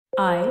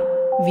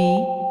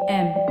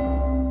IVM.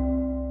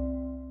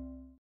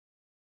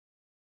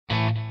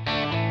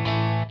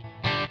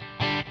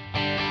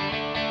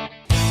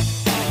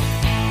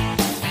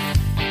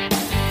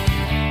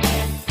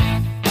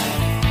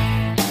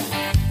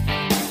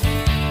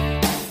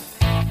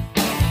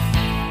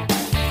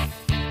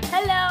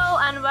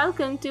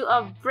 Welcome to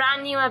a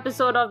brand new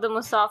episode of the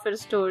Musafir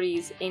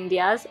Stories,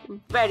 India's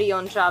very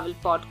own travel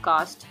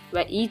podcast,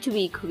 where each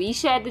week we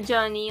share the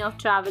journey of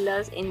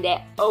travelers in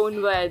their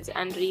own words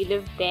and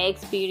relive their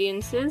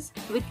experiences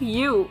with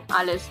you,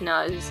 our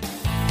listeners.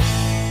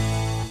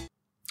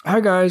 Hi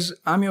guys,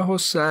 I'm your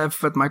host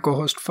Saif with my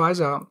co-host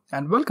Faiza,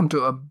 and welcome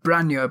to a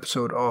brand new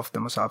episode of the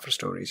Musafir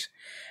Stories.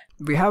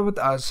 We have with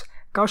us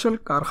Kaushal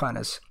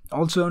Karkhanis,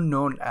 also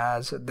known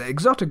as the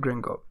Exotic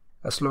Gringo,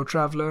 a slow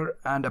traveler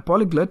and a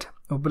polyglot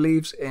who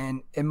believes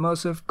in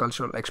immersive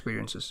cultural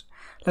experiences.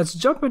 Let's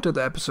jump into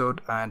the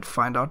episode and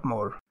find out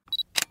more.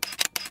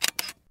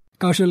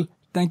 Kaushal,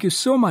 thank you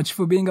so much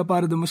for being a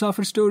part of the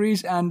Musafir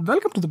Stories and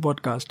welcome to the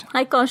podcast.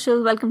 Hi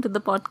Kaushal, welcome to the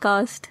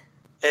podcast.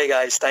 Hey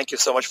guys, thank you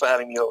so much for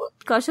having me over.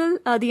 Kaushal,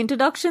 the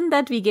introduction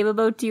that we gave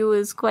about you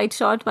is quite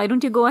short. Why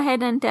don't you go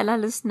ahead and tell our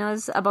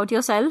listeners about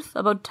yourself,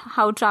 about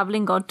how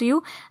traveling got to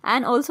you,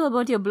 and also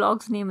about your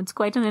blog's name. It's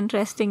quite an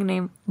interesting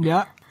name.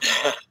 Yeah.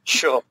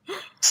 Sure.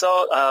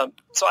 So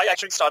I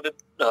actually started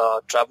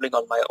traveling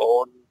on my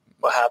own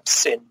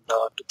perhaps in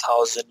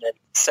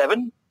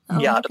 2007. Oh,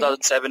 yeah, okay.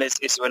 2007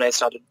 is when I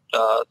started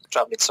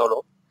traveling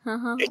solo.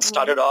 Uh-huh. It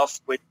started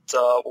off with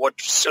what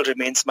still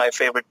remains my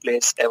favorite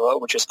place ever,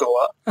 which is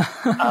Goa.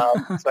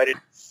 So I did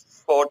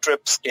 4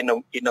 trips in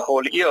a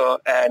whole year,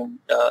 and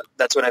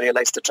that's when I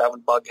realized the travel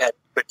bug had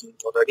bitten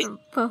already.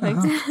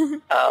 Perfect.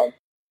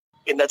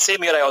 In that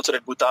same year, I also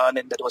did Bhutan,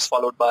 and that was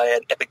followed by an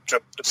epic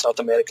trip to South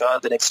America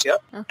the next year.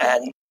 Okay.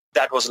 And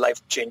that was a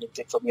life-changing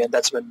thing for me, and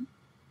that's when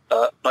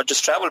not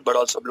just travel, but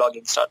also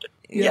blogging started.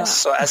 Yeah. Yes.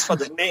 So as for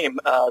the name,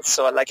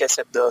 so like I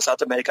said, the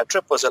South America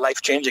trip was a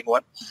life-changing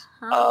one.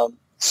 Uh-huh.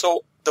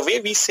 So the way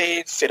we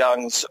say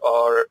Firangs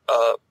or,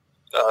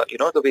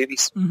 the way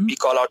we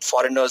call out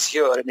foreigners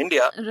here in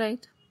India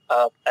Right.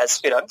 as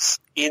Firangs,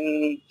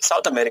 in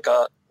South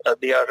America,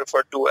 they are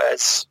referred to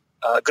as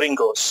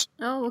gringos.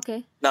 Oh,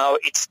 okay. Now,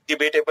 it's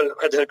debatable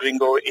whether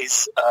gringo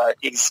is a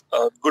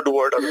good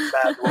word or a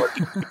bad word,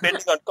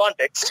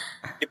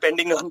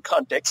 depending on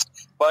context.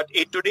 But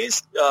in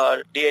today's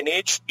day and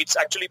age, it's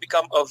actually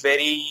become a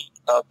very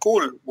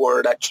cool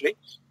word, actually,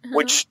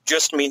 which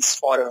just means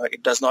foreigner.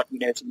 It does not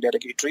mean anything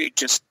derogatory.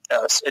 It's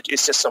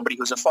just somebody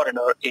who's a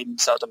foreigner in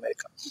South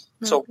America.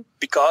 So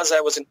because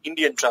I was an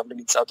Indian traveling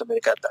in South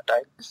America at that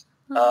time,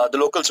 the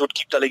locals would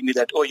keep telling me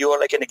that, oh, you are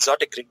like an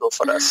exotic gringo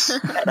for us.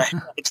 And I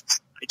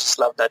just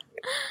love that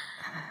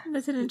name.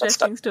 That's an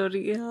interesting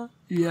story, yeah.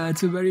 Yeah,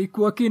 it's a very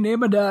quirky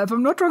name. And if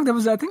I'm not wrong, there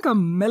was, I think, a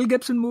Mel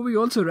Gibson movie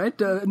also, right?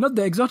 Not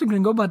the Exotic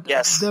Gringo, but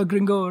the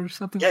Gringo or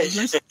something like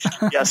that.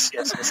 Yes.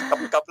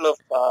 A couple of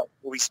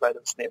movies by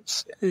those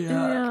names.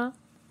 Yeah.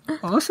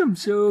 Awesome.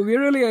 So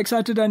we're really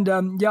excited. And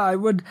I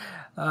would,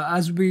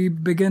 as we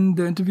begin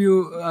the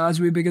interview,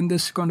 as we begin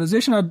this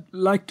conversation, I'd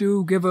like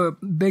to give a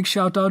big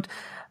shout out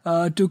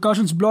to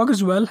Kaushal's blog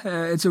as well.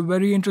 It's a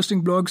very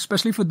interesting blog,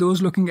 especially for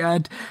those looking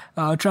at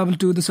travel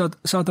to the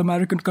South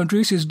American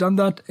countries. He's done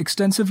that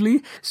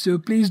extensively. So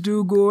please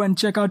do go and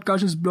check out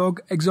Kaushal's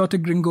blog,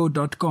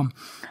 exoticgringo.com.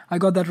 I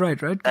got that right?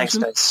 Thanks,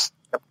 Kaushal? guys.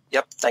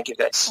 Yep. Thank you,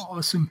 guys.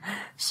 Awesome.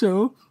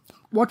 So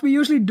what we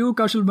usually do,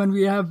 Kaushal, when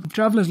we have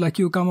travelers like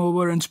you come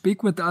over and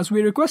speak with us,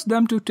 we request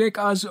them to take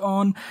us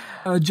on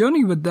a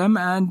journey with them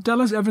and tell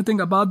us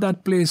everything about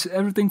that place,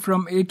 everything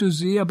from A to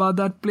Z about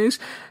that place.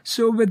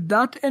 So with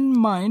that in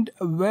mind,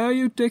 where are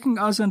you taking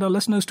us and our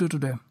listeners to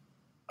today?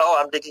 Oh,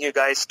 I'm taking you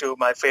guys to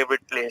my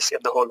favorite place in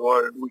the whole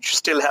world, which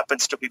still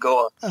happens to be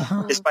Goa.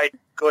 Despite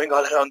going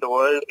all around the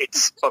world,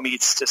 it's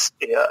just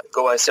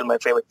Goa is still my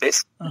favorite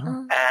place.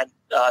 And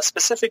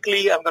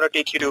specifically, I'm going to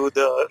take you to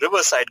the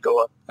Riverside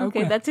Goa.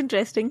 Okay, that's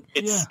interesting.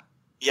 It's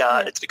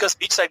because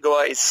beachside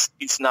Goa is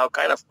now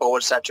kind of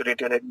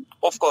oversaturated, and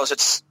of course,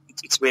 it's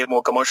way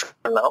more commercial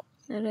now.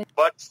 Right.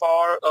 But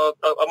for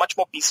a much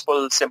more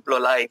peaceful,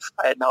 simpler life,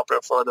 I now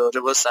prefer the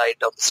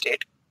riverside of the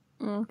state.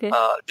 Okay.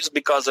 Just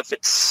because of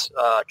its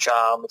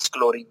charm, its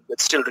glory,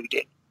 but still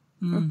retain.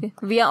 Okay.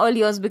 We are all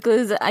yours,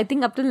 because I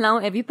think up till now,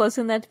 every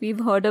person that we've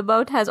heard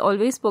about has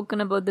always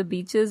spoken about the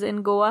beaches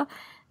in Goa.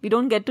 We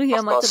don't get to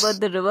hear much about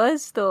the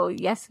rivers, so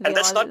yes. And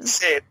that's not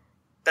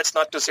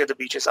to say the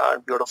beaches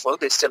aren't beautiful.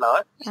 They still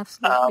are.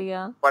 Absolutely,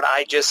 yeah. But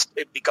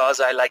because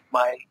I like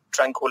my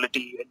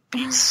tranquility and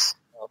peace,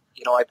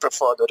 I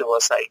prefer the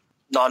riverside,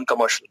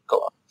 non-commercial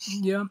Goa.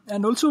 Yeah,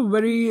 and also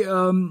very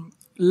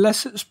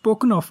less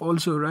spoken of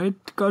also, right,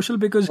 Kaushal?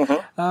 Because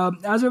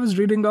as I was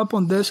reading up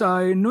on this,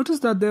 I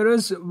noticed that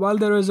while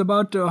there is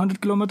about 100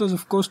 kilometers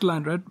of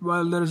coastline, right,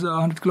 while there is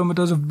 100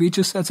 kilometers of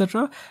beaches,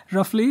 etc.,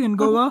 roughly in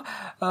Goa,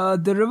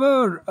 the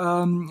river,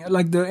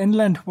 like the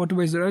inland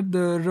waterways, right,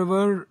 the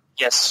river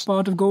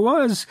part of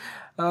Goa is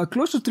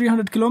close to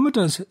 300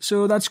 kilometers.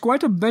 So that's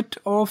quite a bit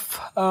of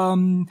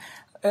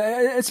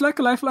it's like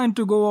a lifeline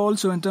to Goa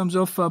also in terms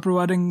of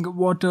providing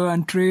water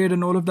and trade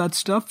and all of that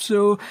stuff.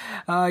 So,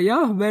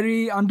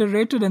 very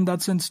underrated in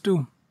that sense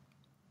too.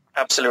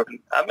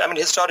 Absolutely. I mean,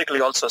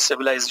 historically also,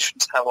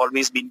 civilizations have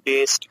always been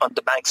based on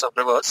the banks of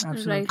rivers.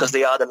 Absolutely. Because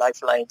they are the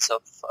lifelines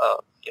of,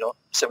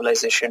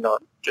 civilization or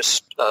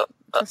just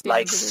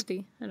life.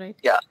 Sustainability, right?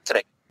 Yeah,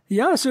 correct.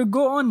 Yeah, so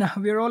go on.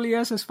 We're all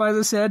ears, as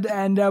Faiza said,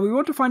 and we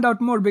want to find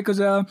out more because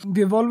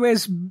we've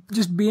always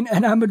just been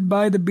enamored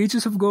by the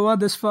beaches of Goa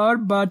this far,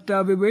 but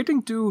we're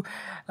waiting to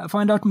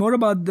find out more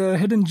about the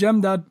hidden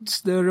gem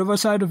that's the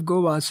Riverside of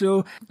Goa.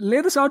 So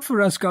lay this out for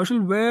us,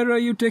 Kaushal. Where are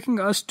you taking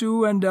us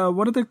to, and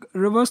what are the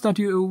rivers that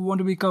you want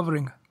to be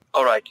covering?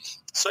 All right.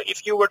 So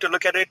if you were to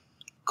look at it,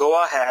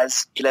 Goa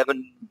has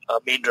 11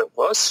 main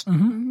rivers.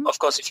 Mm-hmm. Of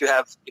course, if you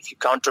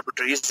count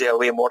tributaries, there are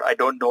way more. I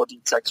don't know the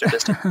exact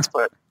statistics,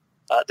 but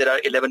there are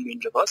 11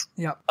 main rivers.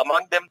 Yeah.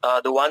 Among them,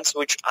 the ones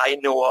which I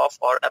know of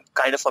or I'm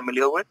kind of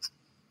familiar with,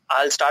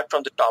 I'll start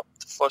from the top.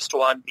 The first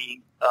one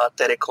being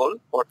Tirakhol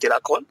or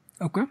Tirakhol.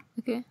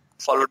 Okay.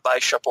 Followed by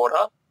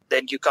Chapora.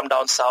 Then you come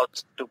down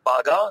south to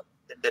Baga.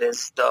 Then there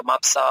is the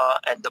Mapsa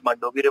and the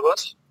Mandovi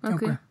rivers.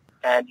 Okay.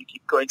 And you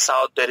keep going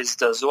south, there is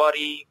the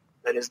Zuari,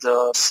 there is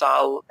the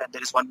Sal, and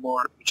there is one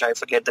more which I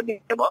forget the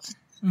name of.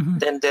 Mm-hmm.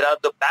 Then there are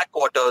the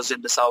backwaters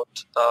in the south,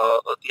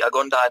 the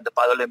Agonda and the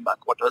Dabolim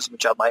backwaters,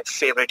 which are my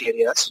favorite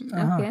areas.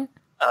 Okay.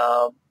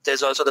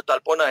 There's also the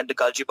Talpona and the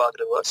Galjibag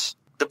rivers.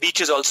 The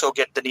beaches also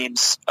get the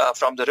names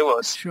from the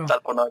rivers, Sure.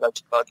 Talpona,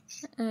 Galjibag.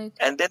 Right.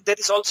 And then there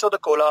is also the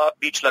Kola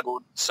Beach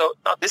Lagoon. So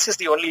now this is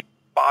the only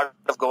part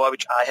of Goa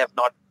which I have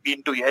not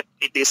been to yet.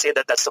 They say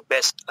that that's the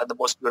best and the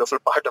most beautiful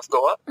part of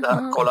Goa,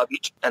 the Kola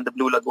Beach and the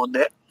Blue Lagoon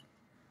there.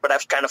 But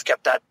I've kind of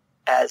kept that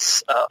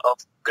as a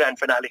grand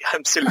finale.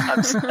 I'm still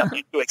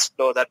need to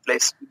explore that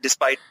place.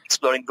 Despite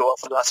exploring Goa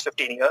for the last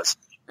 15 years,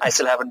 I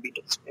still haven't been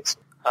to this place.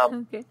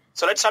 Okay.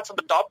 So let's start from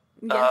the top,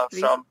 Yes, please.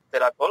 from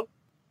Tirakhol.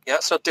 Yeah,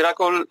 so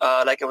Tirakhol,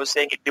 like I was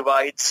saying, it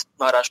divides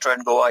Maharashtra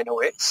and Goa in a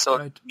way. So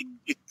Right.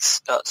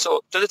 it's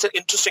an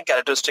interesting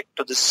characteristic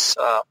to this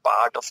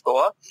part of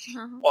Goa.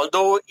 Uh-huh.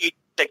 Although it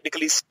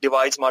technically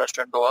divides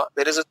Maharashtra and Goa,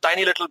 there is a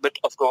tiny little bit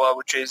of Goa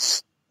which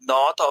is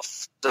north of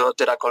the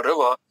Tirakhol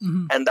River,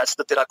 Mm-hmm. and that's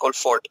the Tirakhol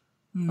Fort.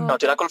 Mm-hmm. Now,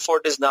 Tirakhol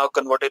Fort is now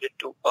converted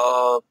into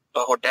a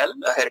hotel,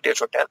 a heritage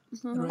hotel,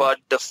 Mhm. but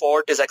the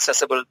fort is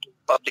accessible to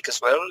public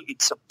as well.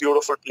 It's a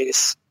beautiful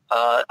place.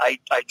 I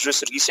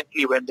just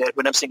recently went there.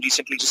 When I'm saying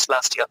recently, just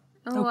last year.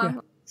 Oh, Okay.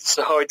 wow.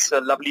 So it's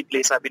a lovely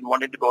place. I've been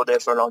wanting to go there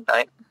for a long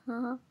time.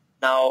 Uh-huh.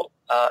 Now,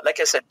 like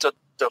I said, so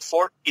the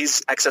fort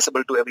is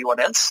accessible to everyone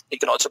else. You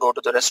can also go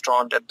to the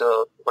restaurant and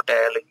the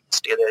hotel and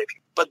stay there.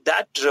 But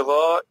that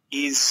river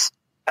is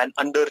an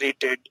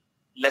underrated,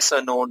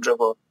 lesser-known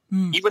river.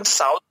 Mm. Even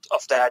south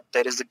of that,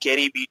 there is the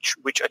Keri beach,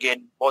 which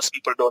again, most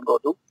people don't go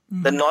to.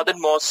 Mm. The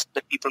northernmost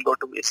that people go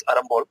to is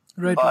Arambol.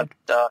 Right, But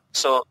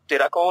so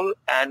Tirakhol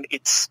and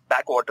its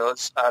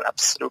backwaters are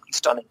absolutely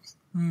stunning.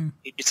 Mm.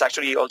 It's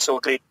actually also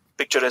a great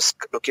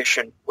picturesque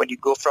location. When you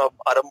go from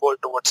Arambol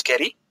towards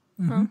Keri,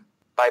 Mm-hmm.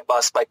 by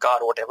bus, by car,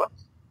 whatever,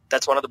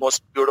 that's one of the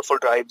most beautiful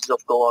drives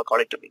of Goa,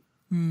 according to me.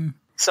 Mm.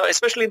 So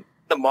especially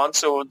the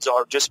monsoons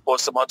or just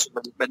post the monsoon,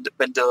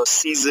 when the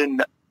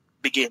season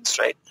begins,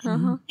 right,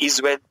 Uh-huh.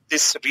 is when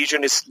this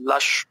region is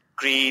lush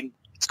green.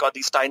 It's got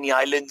these tiny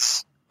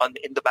islands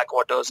in the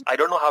backwaters. I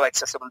don't know how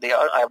accessible they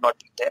are. I have not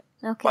been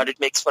there, Okay. but it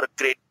makes for a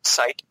great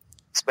sight.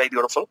 It's very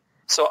beautiful.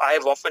 So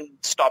I've often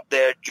stopped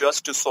there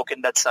just to soak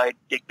in that sight,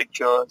 take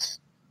pictures,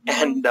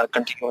 and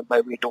continue on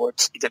my way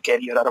towards either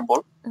Keri or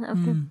Arambol.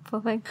 Okay.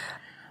 Perfect.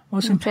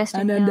 Awesome.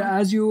 Interesting, And yeah.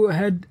 as you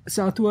head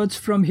southwards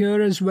from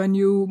here is when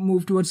you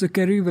move towards the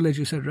Keri village,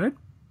 you said, right?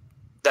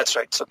 That's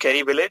right. So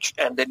Keri village,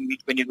 and then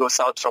when you go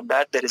south from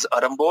that, there is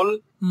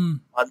Arambol,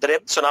 Mm.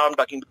 Mandrem. So now I'm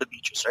talking to the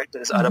beaches, right?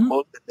 There is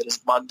Arambol, then there is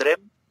Mandrem,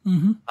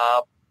 Mm-hmm.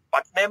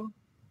 Patnem,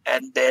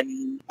 and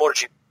then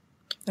Morjim.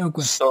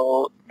 Okay.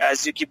 So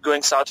as you keep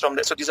going south from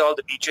there, so these are all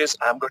the beaches.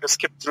 I'm going to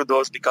skip through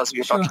those because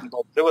we're Sure. talking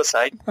about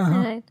Riverside. Uh-huh.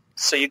 Right.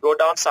 So you go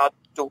down south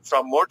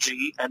from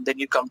Morji, and then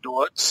you come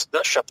towards the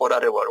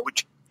Chapora River,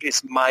 which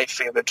is my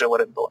favorite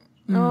river in Goa.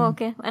 Oh,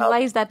 okay. And why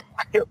is that?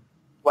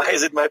 Why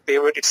is it my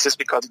favorite? It's just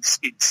because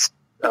it's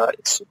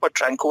super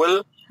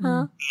tranquil.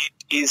 Huh?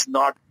 It is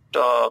not.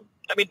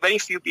 Very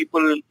few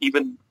people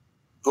even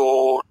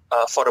go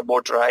for a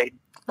boat ride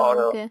or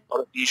Okay. a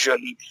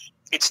leisurely.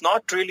 It's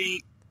not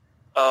really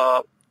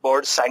a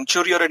bird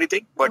sanctuary or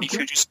anything. But if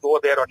you just go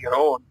there on your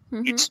own,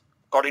 Mhm. it's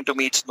according to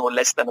me, it's no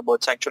less than a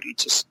bird sanctuary.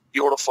 It's just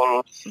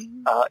beautiful.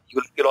 Mhm.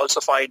 You'll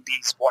also find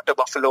these water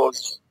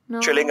buffaloes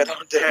No. chilling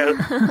around there.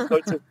 So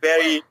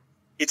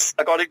it's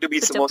according to me,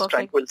 it's Such the a most perfect-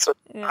 tranquil. So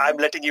Yeah. I'm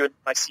letting you in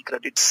my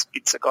secret.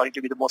 It's according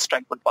to me the most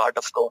tranquil part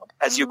of Goa.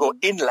 As you go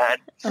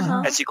inland,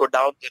 Uh-huh. as you go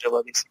down the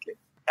river, basically.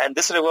 And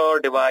this river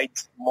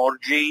divides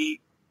Morji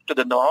to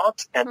the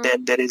north, and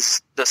then there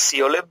is the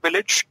Siolim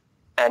village,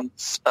 and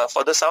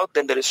further south,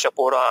 then there is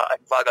Chapora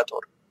and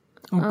Vagator.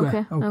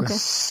 Okay.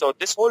 So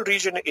this whole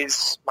region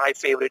is my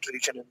favorite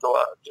region in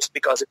Goa, just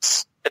because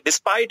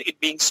despite it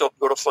being so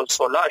beautiful,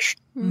 so lush,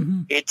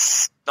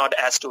 it's not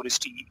as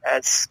touristy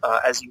as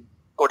you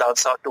go down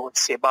south towards,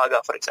 say,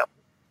 Baga, for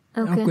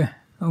example.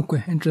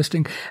 Okay,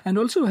 interesting. And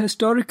also,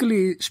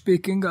 historically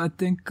speaking, I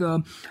think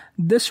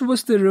this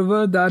was the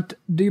river that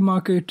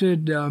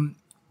demarcated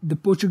the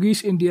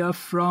Portuguese India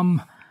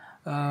from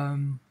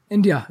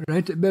India,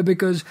 right?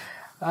 Because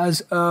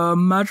as a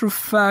matter of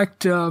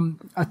fact,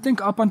 I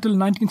think up until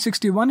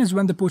 1961 is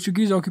when the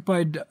Portuguese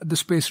occupied the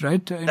space,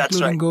 right?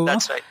 Including Goa.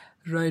 That's right.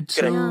 Right.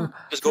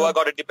 Because Goa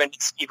got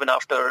independence even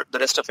after the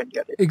rest of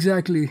India did.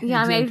 Exactly.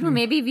 Yeah, I don't know,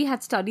 maybe we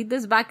had studied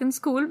this back in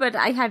school, but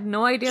I had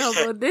no idea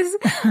about this.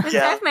 When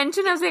Seth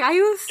mentioned, I was like, are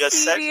you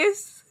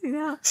serious?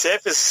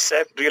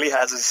 Seth really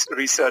has his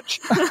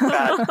research.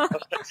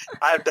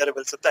 I'm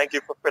terrible, so thank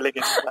you for filling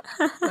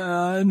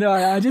in. No,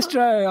 I just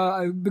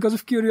try because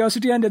of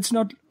curiosity, and it's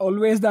not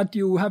always that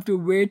you have to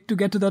wait to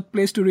get to that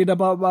place to read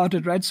about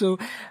it, right? So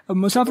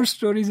Musafir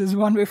Stories is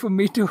one way for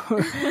me to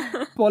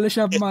polish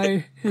up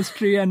my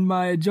history and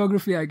my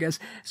geography, I guess.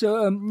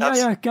 So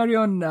carry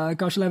on,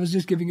 Kaushal. I was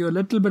just giving you a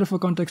little bit of a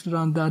context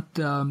around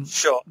that.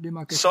 Sure.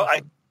 Demarcation. So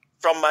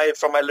from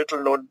my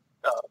little known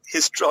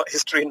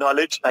history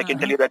knowledge, I can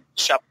tell you that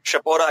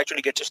Chapora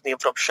actually gets its name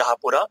from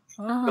Shahpura.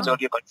 It was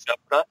earlier called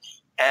Chapora.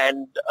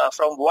 And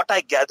from what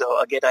I gather,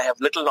 again, I have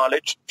little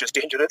knowledge, which is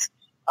dangerous.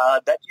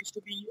 That used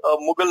to be a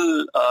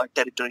Mughal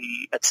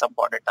territory at some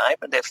point in time,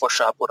 and therefore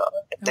Shahpura.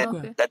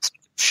 And then that's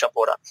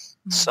Chapora.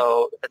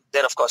 So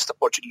then, of course, the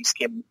Portuguese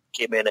came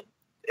in and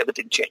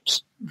everything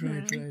changed.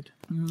 Right.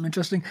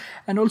 Interesting.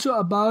 And also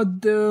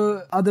about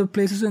the other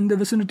places in the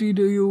vicinity,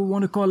 do you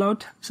want to call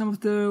out some of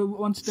the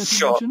ones that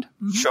you mentioned?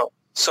 Sure.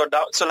 So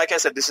like I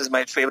said, this is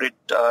my favorite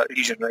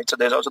region, right? So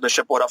there's also the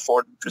Chapora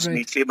Fort, which is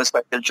made famous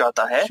by Dil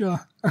CHahta hai. Sure.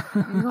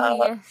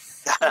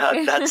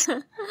 That's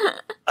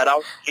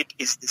around it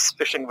is this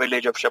fishing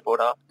village of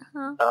Chapora.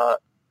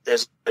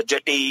 There's the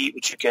jetty,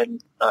 which you can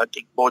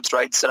take boats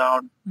rides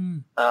around.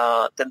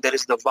 Then there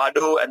is the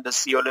Vado and the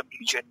Seolim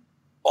region,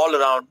 all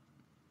around,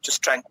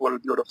 just tranquil,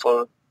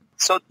 beautiful.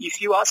 So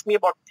if you ask me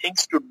about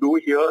things to do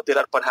here, there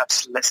are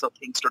perhaps lesser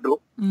things to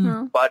do.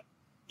 But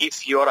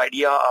if your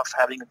idea of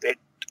having a great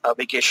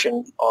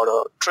vacation or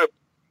a trip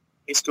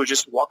is to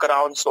just walk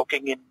around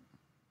soaking in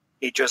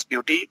nature's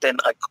beauty, then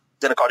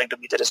according to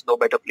me, there is no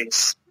better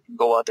place in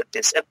Goa than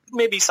this. And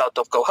maybe south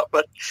of Goa,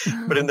 but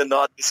in the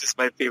north, this is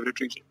my favorite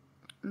region.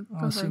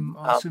 Awesome.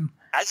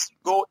 As you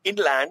go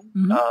inland,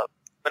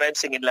 when I'm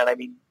saying inland, I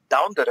mean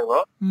down the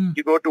river,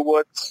 you go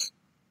towards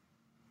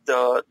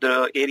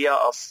the area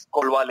of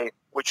Colvale,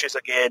 which is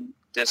again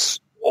this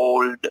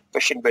old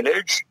fishing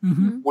village,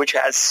 which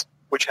has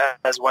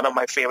one of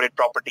my favorite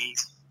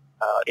properties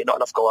in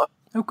all of Goa.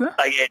 Okay.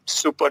 Again,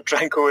 super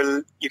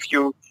tranquil.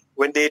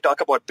 When they talk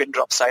about pin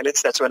drop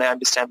silence, that's when I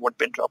understand what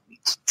pin drop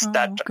means. It's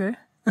okay.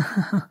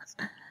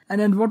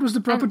 And then what was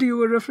the property you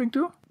were referring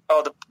to?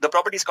 Oh, the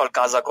property is called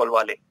Kaza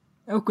Colvale.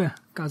 Okay,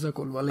 Kaza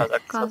Colvale.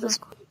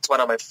 It's one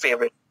of my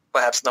favorite,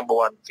 perhaps number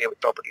one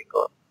favorite property in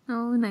Goa.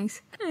 Oh,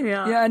 nice.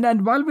 Yeah,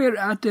 and while we're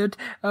at it,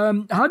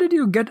 how did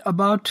you get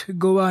about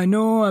Goa? I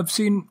know I've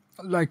seen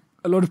like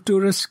a lot of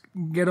tourists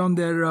get on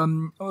their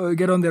own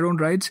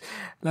rides,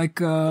 like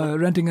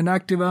renting an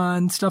Activa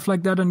and stuff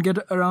like that, and get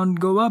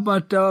around Goa.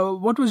 But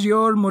what was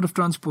your mode of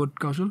transport,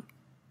 Kaushal?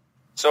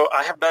 So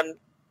I have done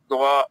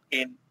Goa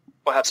in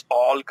perhaps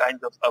all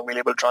kinds of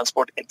available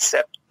transport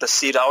except the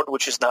sea route,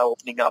 which is now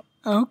opening up.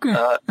 Okay.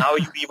 Now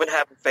you even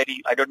have a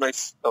ferry. I don't know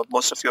if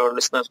most of your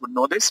listeners would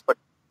know this, but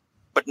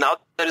now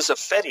there is a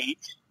ferry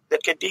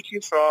that can take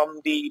you from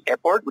the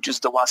airport, which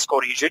is the Vasco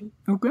region,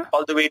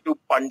 all the way to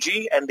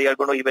Panji, and they are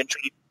going to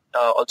eventually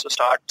also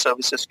start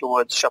services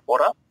towards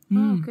Chapora.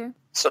 Okay.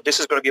 So this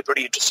is going to be a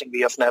pretty interesting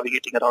way of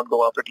navigating around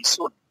Goa pretty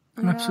soon.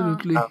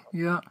 Absolutely,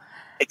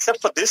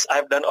 Except for this,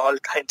 I've done all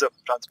kinds of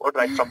transport,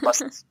 right from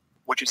buses,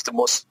 which is the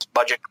most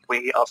budget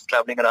way of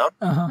traveling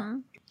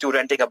around, to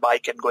renting a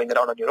bike and going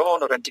around on your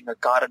own, or renting a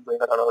car and going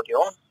around on your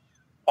own.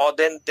 Or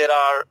then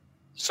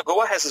so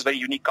Goa has this very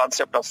unique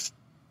concept of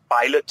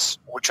pilots,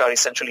 which are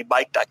essentially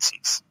bike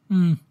taxis.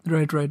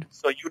 Right.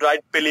 So you ride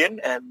pillion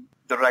and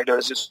the rider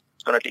is just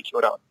going to take you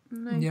around.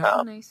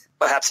 Nice.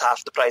 Perhaps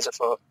half the price of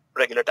a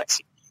regular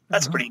taxi.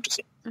 That's pretty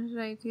interesting.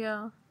 Right,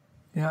 yeah.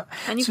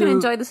 And you So- can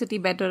enjoy the city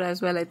better as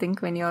well, I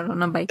think, when you're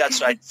on a bike.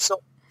 That's right.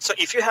 So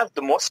if you have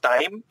the most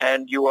time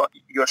and you're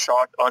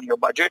short on your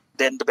budget,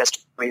 then the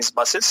best way is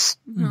buses.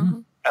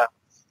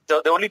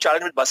 The only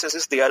challenge with buses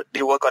is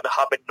they work on a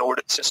hub and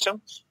node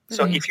system.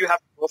 So if you have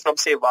to go from,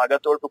 say,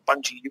 Vagator to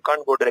Panji, you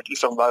can't go directly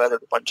from Vagator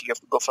to Panji. You have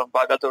to go from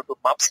Vagator to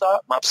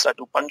Mapsa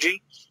to Panji,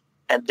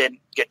 and then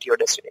get to your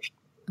destination.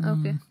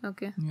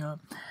 Okay. Yeah.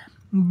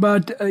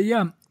 But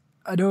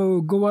I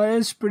know Goa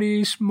is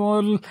pretty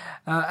small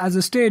as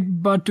a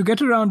state, but to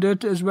get around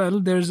it as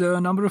well, there's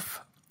a number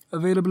of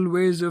available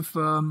ways of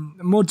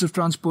modes of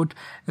transport,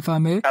 if I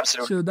may.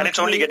 Absolutely. So and it's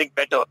only getting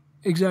better.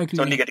 Exactly. It's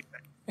only getting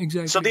better.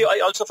 Exactly. So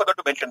I also forgot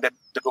to mention that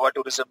the Goa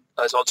tourism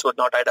is also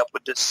now tied up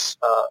with this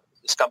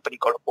this company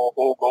called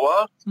Ho-Ho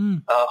Goa,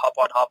 Hop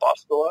On, Hop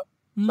Off Goa.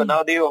 So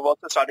now they have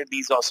also started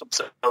these awesome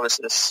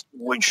services,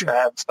 which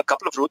have a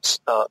couple of routes,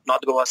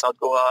 North Goa, South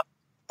Goa,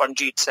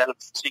 Panji itself.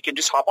 So you can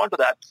just hop onto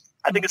that.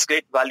 I think it's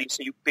great value.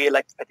 So you pay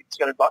like, I think,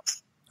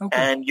 $300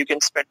 and you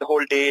can spend the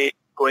whole day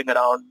going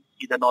around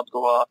either North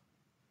Goa,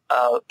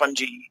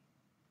 Panji,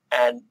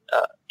 and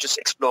just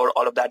explore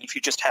all of that if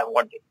you just have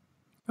one day.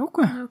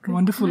 Okay.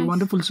 Wonderful, nice.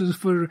 Wonderful. So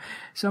for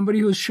somebody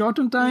who's short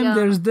on time,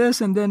 there's this,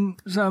 and then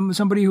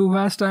somebody who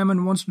has time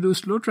and wants to do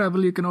slow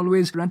travel, you can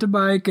always rent a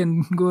bike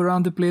and go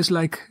around the place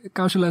like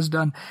Kaushal has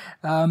done.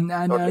 And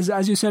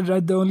as you said,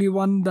 right, the only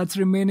one that's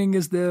remaining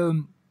is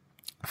the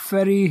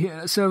ferry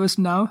service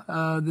now,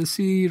 the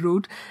sea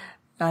route.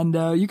 And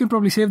you can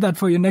probably save that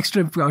for your next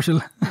trip,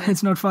 Kaushal.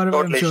 It's not far away,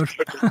 I'm sure.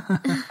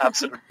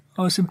 Absolutely.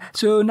 Awesome.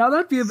 So now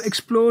that we have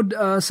explored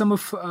some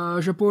of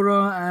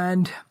Chapora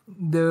and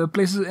the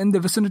places in the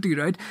vicinity,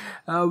 right?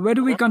 Where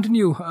do we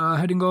continue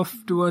heading off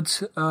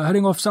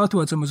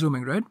southwards, I'm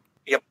assuming, right?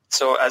 Yep.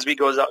 So as we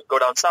go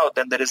down south,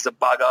 then there is the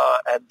Baga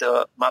and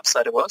the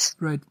Mapsa rivers.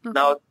 Right. Okay.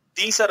 Now,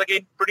 these are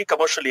again pretty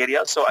commercial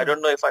areas, so I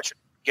don't know if I should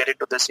get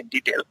into this in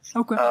detail.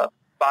 Okay.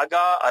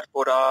 Baga,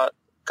 Arpora,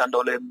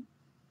 Kandolim,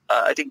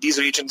 I think these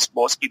regions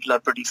most people are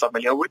pretty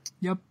familiar with.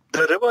 Yep.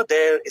 The river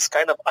there is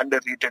kind of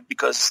underrated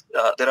because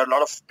there are a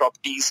lot of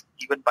properties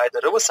even by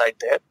the riverside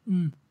there.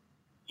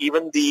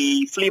 Even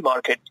the flea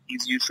market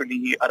is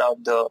usually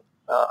around the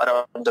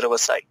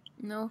riverside.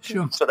 No,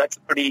 sure. So that's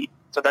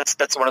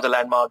that's one of the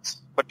landmarks.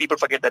 But people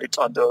forget that it's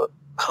on the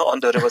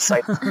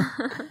riverside.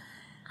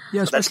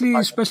 Yeah, so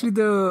especially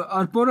the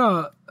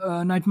Arpora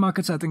night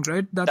markets, I think,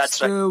 right?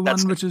 That's right. The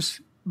one which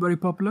is very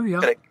popular. Yeah.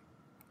 Correct.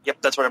 Yep,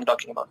 that's what I'm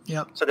talking about.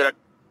 Yeah. So there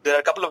are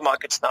a couple of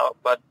markets now,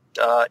 but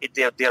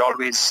they're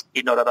always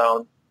in or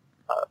around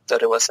the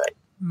riverside.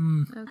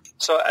 Okay.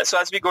 So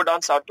as we go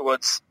down south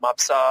towards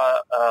Mapsa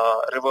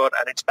River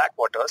and its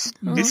backwaters,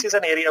 this is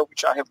an area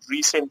which I have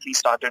recently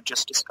started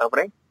just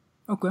discovering.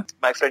 Okay.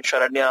 My friend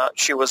Sharanya,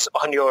 she was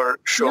on your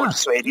show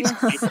very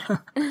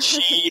recently.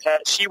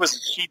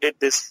 She did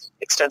this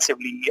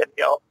extensively, and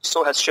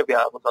so has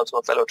Shivya, who's also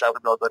a fellow travel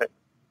blogger.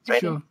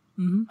 Right? Sure.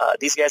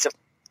 These guys have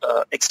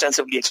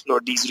extensively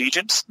explored these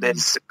regions.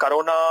 There's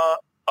Karona,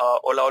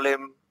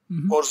 Olaolim,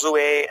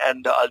 Corjuem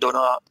and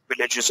Aldona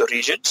villages or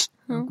regions.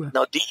 Okay.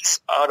 Now these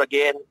are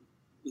again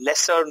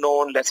lesser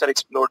known, lesser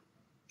explored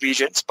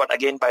regions, but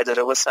again by the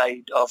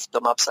riverside of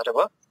the Mapsa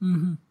River.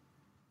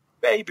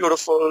 Very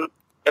beautiful.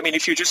 I mean,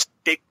 if you just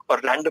take a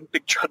random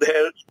picture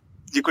there,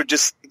 you could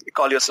just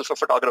call yourself a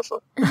photographer,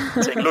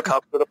 saying, "Look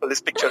how beautiful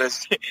this picture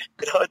is."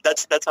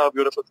 That's how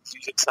beautiful these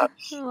regions are.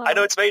 Wow. I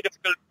know it's very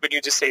difficult when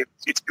you just say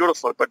it's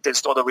beautiful, but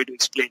there's no other way to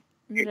explain.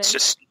 Right. It's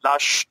just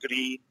lush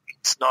green.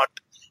 It's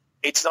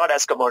not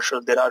as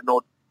commercial. There are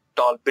no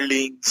tall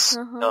buildings.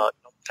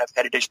 Have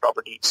heritage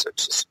properties. So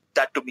it's just,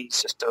 that to me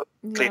is just a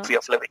great way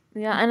of living.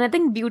 Yeah, and I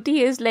think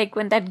beauty is like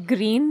when that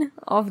green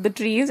of the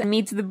trees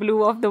meets the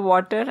blue of the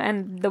water,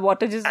 and the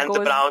water just goes. And the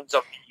browns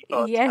of the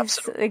earth. Yes,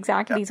 absolutely.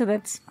 Exactly. Yeah. So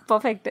that's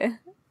perfect.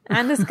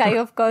 And the sky,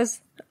 of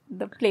course,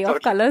 the play of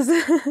colors.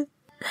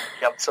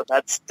 So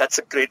that's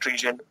a great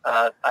region.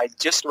 I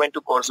just went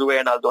to Corjuem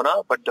and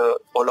Aldona, but the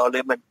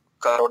Olaolim and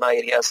Karona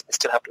areas I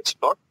still have to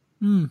explore.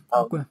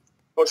 Okay.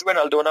 Corjuem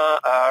and Aldona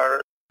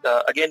are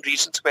again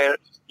regions where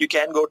you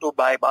can go to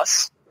by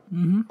bus,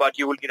 but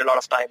you will need a lot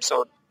of time.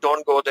 So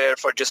don't go there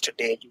for just a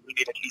day. You will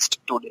need at least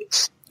 2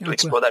 days to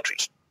explore that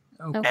region.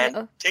 Okay.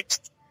 And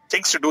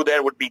things to do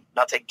there would be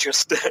nothing.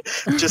 Just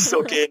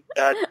soak in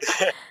and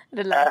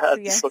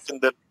relax, soak in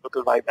the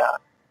local vibe.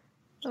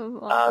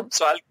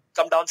 So I'll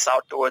come down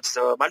south towards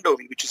the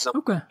Mandovi, which is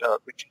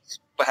which is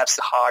perhaps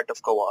the heart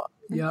of Goa.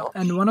 Yeah,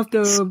 and one of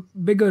the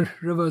bigger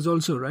rivers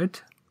also,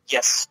 right?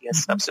 Yes,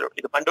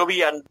 absolutely. The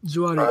Mandovi and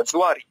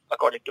Zuari,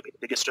 according to me, the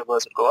biggest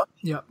rivers in Goa.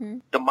 Yeah.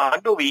 The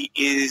Mandovi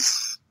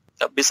is,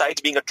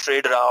 besides being a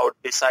trade route,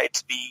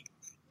 besides being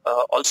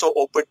also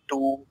open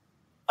to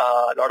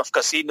a lot of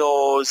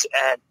casinos,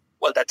 and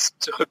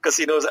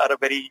casinos are a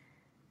very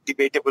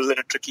debatable and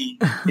a tricky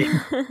thing,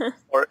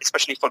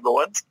 especially for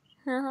Goans.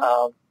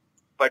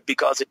 But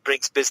because it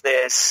brings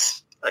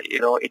business,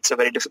 it's a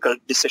very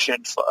difficult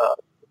decision for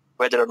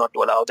whether or not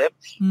to allow them.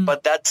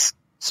 But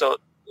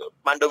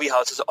Mandovi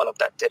houses all of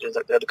that. There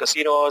are the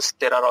casinos.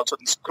 There are also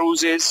these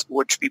cruises,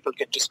 which people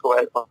can just go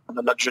on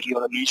a luxury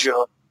or a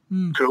leisure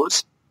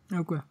cruise.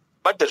 Okay.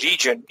 But the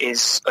region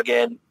is,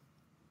 again,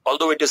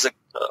 although it's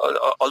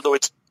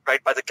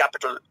right by the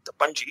capital, the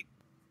Panji,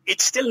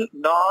 it's still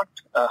not,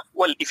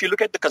 if you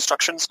look at the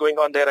constructions going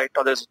on there right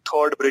now, there's a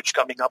third bridge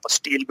coming up, a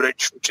steel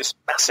bridge, which is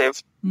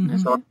massive.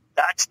 So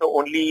that's the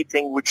only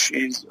thing which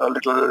is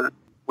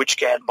which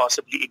can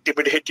possibly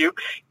intimidate you.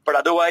 But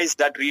otherwise,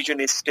 that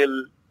region is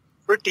still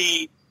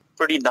pretty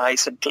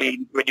nice and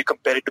clean when you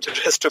compare it to the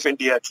rest of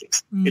India. At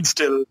least it's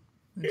still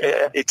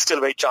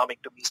very charming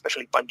to me,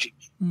 especially Panji.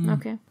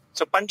 Okay.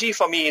 So Panji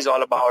for me is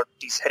all about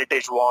these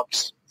heritage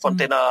walks,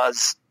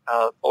 fontenas,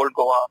 Old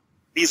Goa.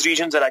 These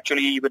regions are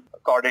actually even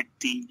accorded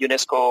the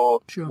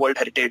UNESCO World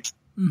Heritage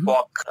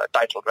walk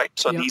title, right?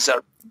 So these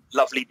are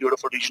lovely,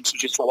 beautiful regions to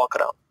just walk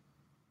around.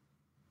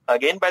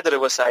 Again, by the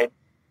riverside,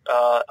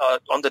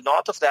 on the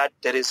north of that,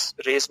 there is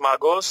Reis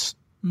Magos.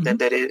 Then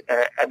there is,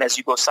 and as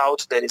you go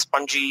south, there is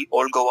Panji,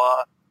 Old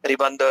Goa,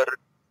 Ribandar.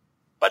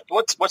 But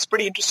what's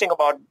pretty interesting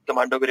about the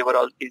Mandovi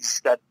River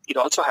is that it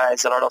also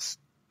has a lot of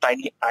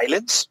tiny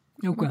islands.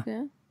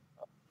 Okay.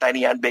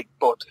 Tiny and big,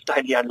 both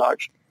tiny and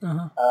large.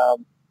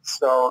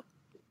 So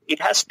it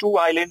has 2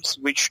 islands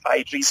which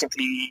I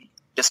recently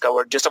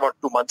discovered just about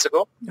 2 months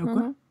ago,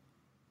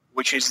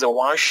 which is the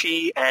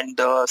Wanshi and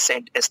the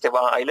Saint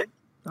Esteban Island.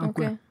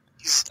 Okay.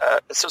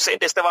 So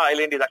Saint Esteban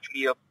Island is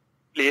actually a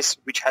place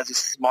which has the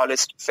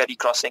smallest ferry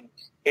crossing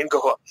in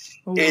Goa.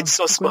 It's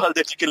so small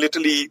that you can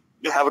literally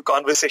have a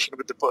conversation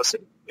with the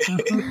person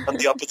on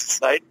the opposite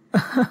side.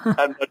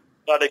 I'm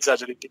not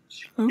exaggerating.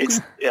 It's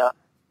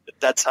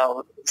that's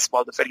how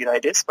small the ferry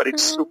ride is, but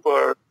it's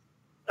super.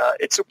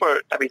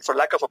 I mean, for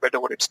lack of a better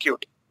word, it's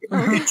cute.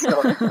 It's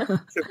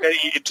a very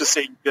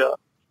interesting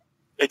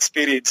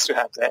experience to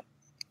have there.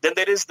 Then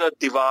there is the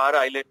Diwar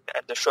Island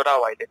and the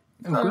Shorao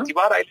Island.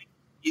 Diwar Island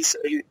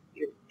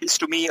is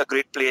to me a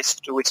great place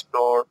to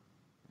explore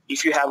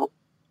if you have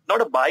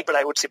not a bike, but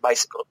I would say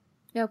bicycle.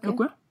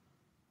 Okay.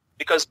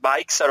 Because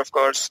bikes are, of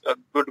course, a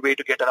good way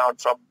to get around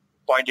from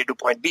point A to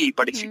point B.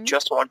 But if you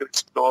just want to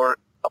explore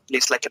a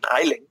place like an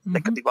island,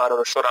 like a Diwar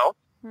or a Shorao,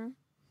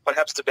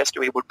 perhaps the best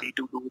way would be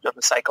to do it on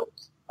a cycle.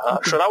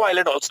 Shorao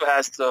Island also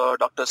has the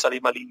Dr.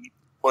 Salim Ali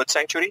Bird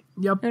Sanctuary.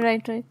 Yep.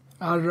 Right.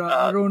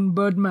 Our own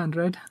birdman,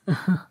 right?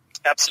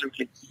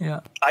 Absolutely.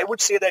 Yeah. I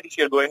would say that if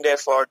you're going there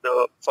for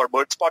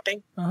bird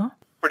spotting,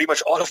 pretty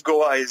much all of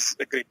Goa is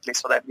a great place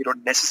for that. You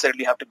don't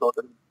necessarily have to go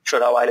to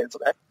Shorao Island for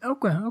that.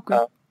 Okay.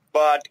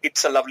 But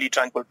it's a lovely,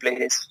 tranquil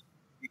place.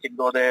 You can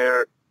go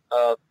there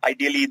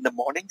ideally in the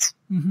mornings,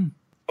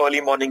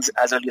 early mornings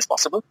as early as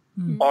possible,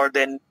 or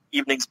then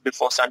evenings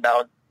before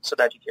sundown so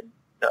that you can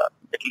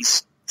at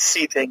least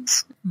see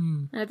things.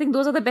 I think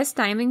those are the best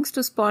timings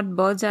to spot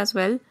birds as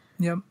well.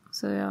 Yep.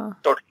 So, yeah.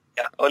 Totally.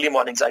 Yeah, early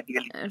mornings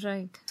ideally.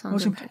 Right.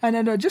 Awesome.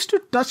 And just to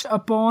touch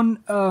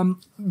upon,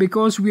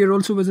 because we are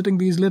also visiting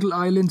these little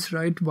islands,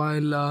 right,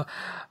 while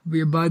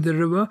we are by the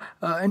river,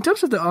 in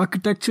terms of the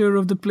architecture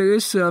of the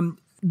place,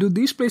 do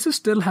these places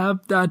still have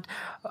that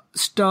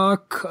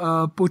stark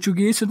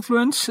Portuguese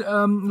influence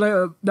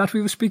that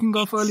we were speaking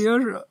of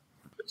earlier?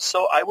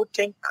 So I would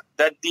think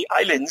that the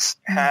islands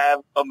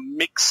have a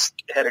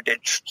mixed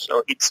heritage.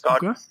 So it's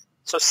got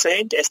so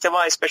Saint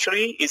Esteban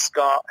especially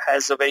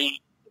has a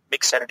very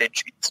mixed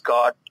heritage. It's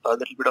got a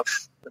little bit of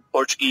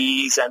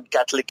Portuguese and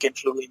Catholic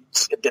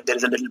influence, and then there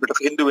is a little bit of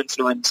Hindu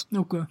influence.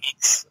 Okay.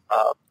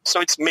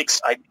 So it's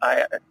mixed.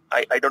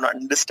 I don't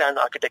understand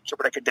architecture,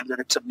 but I can tell you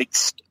that it's a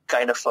mixed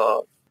kind of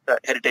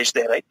heritage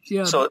there, right?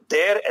 Yeah. So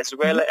there as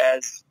well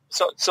as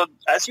so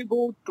as you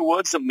go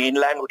towards the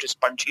mainland, which is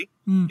Panji,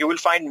 you will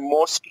find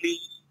mostly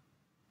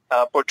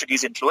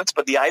Portuguese influence,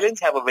 but the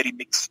islands have a very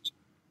mixed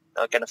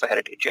kind of a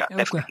heritage. Yeah,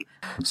 definitely.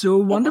 So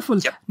wonderful.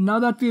 Now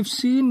that we've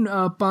seen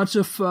parts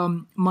of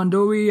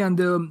Mandovi and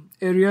the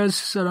areas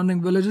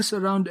surrounding villages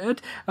around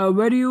it,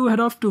 where do you head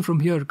off to from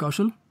here,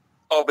 Kaushal?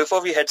 Oh,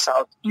 before we head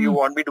south, do you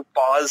want me to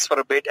pause for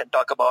a bit and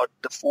talk about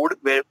the food?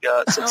 Where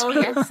since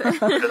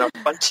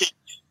Panji.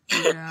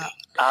 Yeah.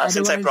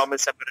 Since I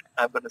promised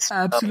I'm going to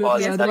absolutely.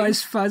 pause.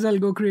 Otherwise, Fazal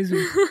go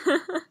crazy.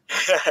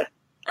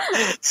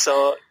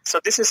 So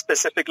this is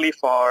specifically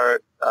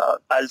for.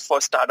 I'll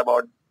first start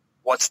about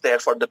what's there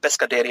for the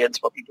pescatarians,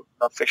 for people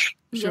who love fish.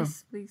 Sure.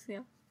 Yes, please.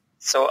 Yeah.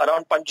 So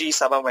around Panji,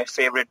 some of my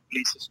favorite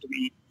places to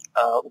eat.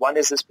 One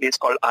is this place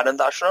called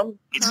Anandashram.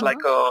 It's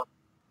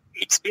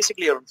it's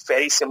basically a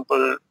very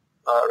simple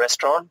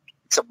restaurant.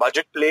 It's a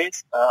budget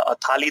place. A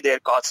thali there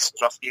costs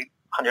roughly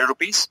 100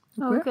 rupees.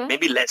 Okay.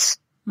 Maybe less.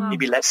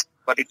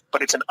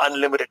 But it's an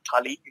unlimited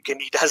thali. You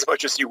can eat as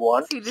much as you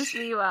want.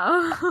 Seriously,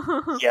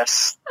 wow.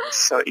 Yes.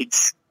 So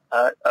it's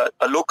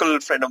a local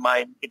friend of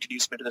mine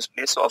introduced me to this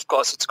place. So of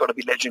course it's going to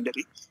be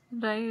legendary.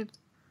 Right.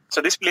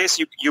 So this place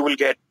you will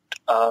get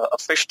a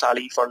fish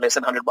thali for less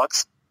than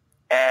 $100.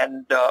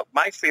 And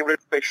my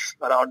favorite fish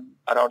around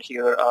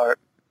here are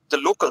the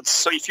locals.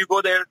 So if you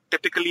go there,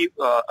 typically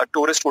a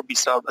tourist would be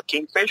served a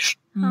kingfish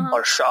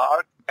or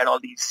shark and all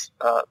these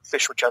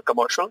fish which are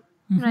commercial.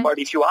 Right. But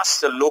if you ask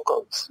the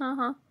locals,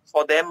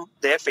 for them,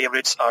 their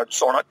favorites are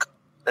chonak.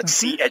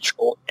 That's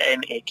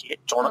CHONAK,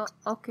 chonak.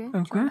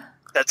 Okay.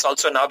 That's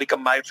also now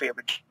become my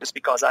favorite just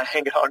because I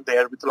hang around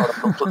there with a lot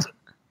of locals.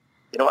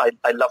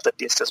 I love the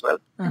taste as well.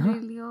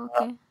 Really?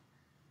 Okay.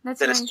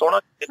 There is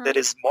chonak, there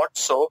is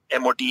motso,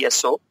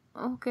 MOTSO.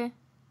 Okay.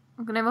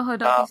 I've never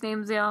heard of these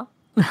names, yeah.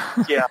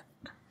 Yeah.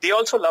 They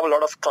also love a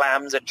lot of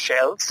clams and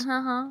shells.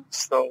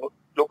 So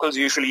locals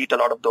usually eat a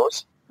lot of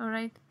those. All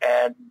right.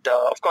 And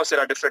of course, there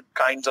are different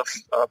kinds of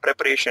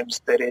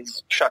preparations. There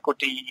is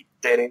shakuti,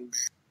 there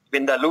is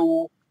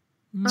vindaloo.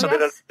 So there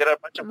are a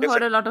bunch of I've different...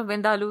 heard a lot of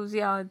vindaloos,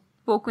 yeah.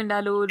 Pork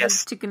vindaloo,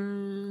 Yes.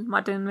 chicken,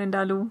 mutton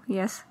vindaloo,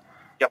 yes.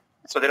 Yep.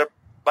 So there are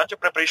a bunch of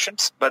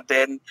preparations. But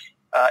then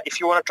if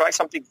you want to try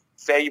something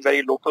very,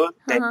 very local,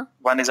 then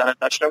one is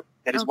Anandashram.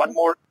 There is one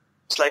more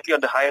slightly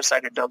on the higher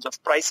side in terms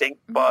of pricing,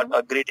 but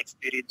a great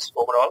experience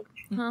overall.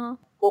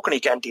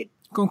 Konkani Canteen.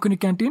 Konkani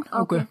Canteen?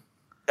 Okay.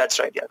 That's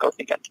right, yeah,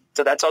 Konkani Canteen.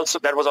 So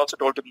that was also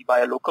told to me by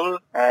a local,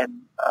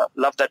 and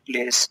love that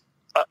place.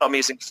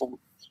 Amazing food.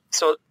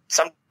 So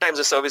sometimes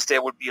the service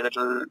there would be a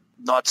little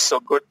not so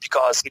good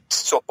because it's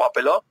so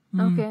popular.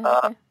 Okay.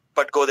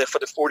 But go there for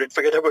the food and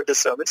forget about the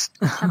service.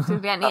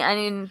 Absolutely. And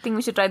I think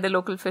we should try the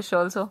local fish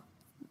also.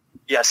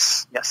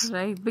 Yes.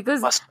 Right,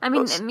 because I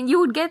mean, you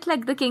would get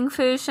like the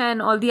kingfish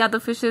and all the other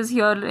fishes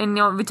here in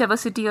your whichever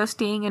city you're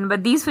staying in.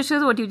 But these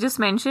fishes, what you just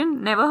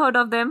mentioned, never heard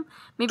of them.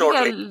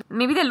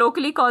 Maybe they're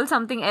locally called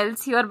something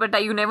else here,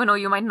 but you never know.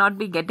 You might not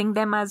be getting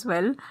them as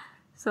well.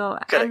 So,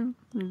 okay,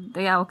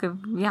 we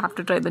have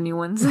to try the new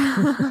ones.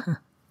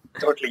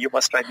 Totally, you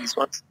must try these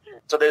ones.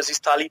 So there's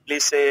these thali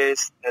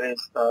places. There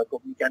is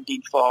Konkani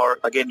Canteen for,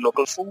 again,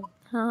 local food.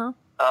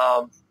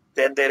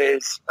 Then there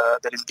is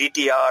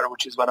DTR,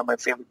 which is one of my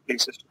favorite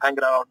places to hang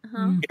around.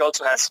 It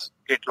also has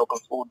great local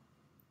food.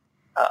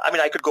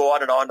 I could go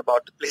on and on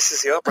about the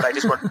places here, but I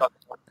just want to talk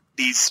about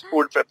these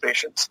food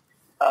preparations.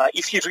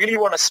 If you really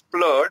want to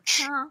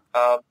splurge,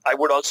 I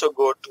would also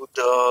go to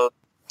the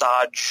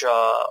Taj,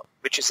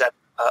 which is at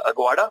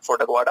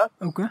Fort Aguada.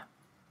 Okay.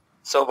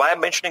 So why I'm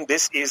mentioning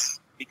this is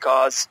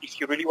because if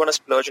you really want to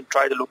splurge and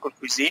try the local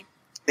cuisine,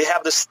 they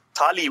have this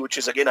thali, which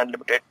is again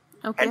unlimited.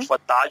 Okay. And for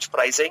Taj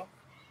pricing,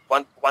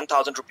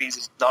 1,000 rupees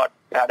is not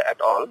bad at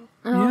all.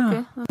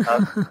 Yeah.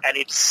 And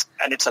it's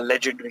a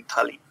legendary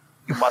thali.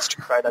 You must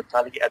try that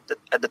thali at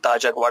the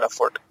Taj Aguada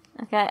Fort.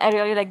 Okay, I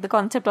really like the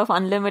concept of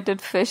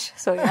unlimited fish.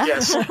 So yeah.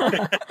 Yes,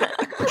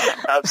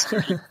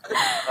 absolutely.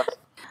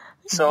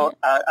 So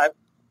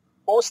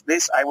post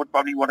this, I would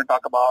probably want to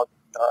talk about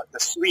the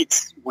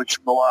sweets,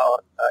 which Goa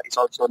is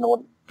also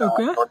known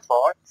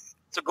for.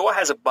 So Goa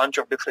has a bunch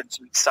of different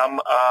sweets. Some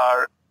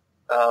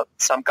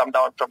come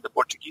down from the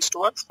Portuguese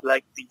to us,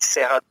 like the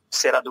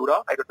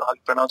serradura. I don't know how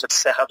you pronounce it,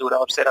 serradura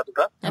or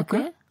serradura.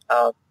 Okay.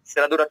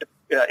 Serradura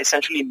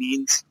essentially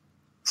means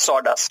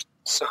sawdust.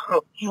 So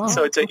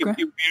it's a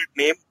weird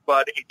name,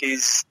 but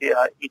it's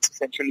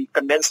essentially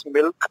condensed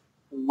milk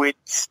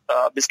with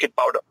biscuit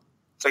powder.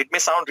 So it may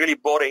sound really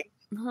boring,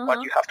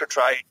 but you have to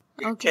try it.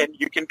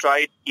 You can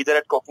try it either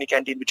at Konkani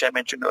Canteen, which I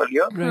mentioned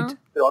earlier. Right.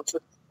 You also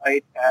try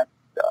it at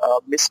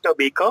Mr.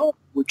 Baker,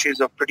 which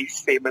is a pretty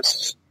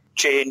famous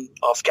chain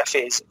of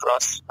cafes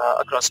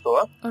across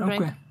Goa.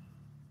 Okay.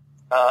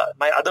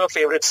 My other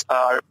favorites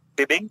are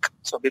bibink.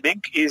 So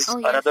bibink is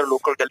another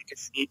local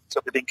delicacy.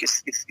 So bibink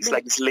is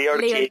like this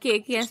layered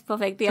cake. Yes,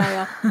 perfect.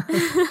 Yeah.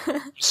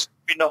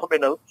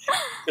 Phenomenal.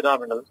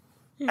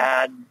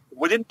 And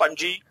within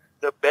Panji,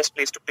 the best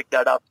place to pick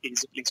that up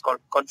is a place called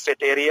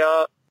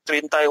Confeiteria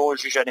 31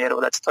 de Janeiro.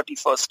 That's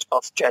 31st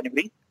of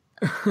January.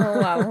 Oh,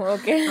 wow.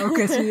 Okay.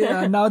 Okay, see,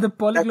 now the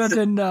polyglot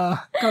and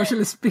Kaushal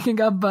is speaking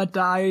up, but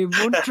I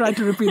won't try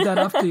to repeat that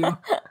after you.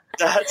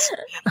 That's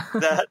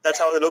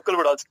how the local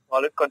would also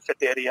call it,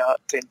 Confeiteria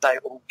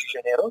 31 de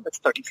Janeiro. That's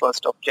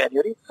 31st of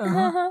January.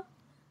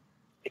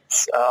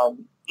 It's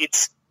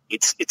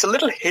a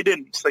little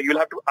hidden, so you'll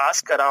have to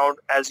ask around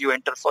as you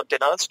enter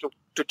Fontenas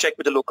to check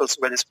with the locals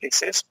where this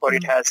place is, for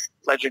it has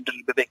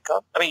legendary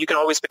bibinka. I mean, you can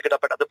always pick it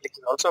up at other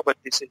places also, but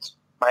this is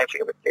my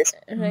favorite place.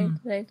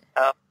 Right.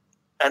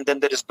 And then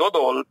there is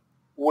dodol,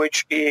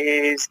 which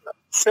is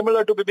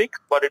similar to bibink,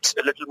 but it's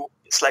a little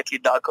slightly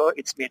darker.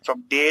 It's made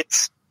from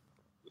dates,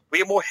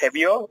 way more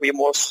heavier, way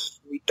more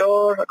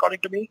sweeter,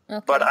 according to me.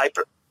 Okay. But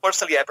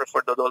personally, I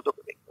prefer dodol to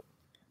bibink.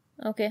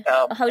 Okay.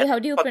 How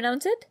do you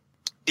pronounce it?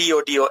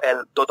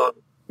 D-O-D-O-L, dodol.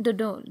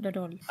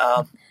 Dodol.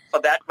 For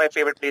that, my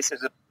favorite place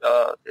is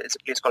a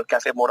place called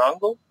Cafe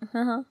Morango.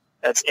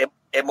 That's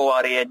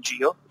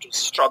M-O-R-A-N-G-O, which is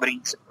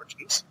strawberries in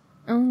Portuguese.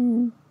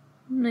 Oh,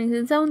 nice.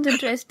 It sounds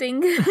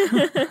interesting.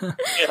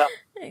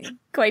 Yeah.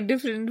 Quite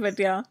different, but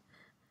yeah.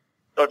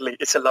 Totally.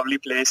 It's a lovely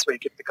place where you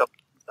can pick up,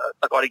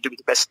 according to me,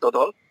 the best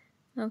dodol.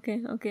 Okay.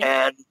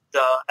 And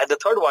the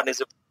third one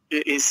is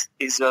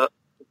a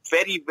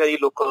very, very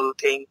local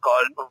thing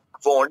called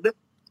Vonn.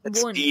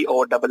 That's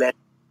D-O-N-N.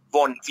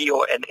 Vonn,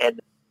 V-O-N-N.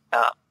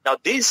 Now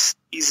this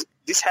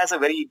has a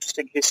very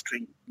interesting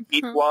history.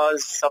 It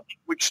was something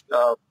which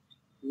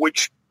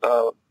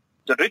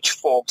the rich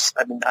folks,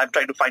 I mean, I'm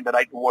trying to find the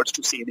right words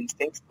to say these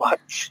things, but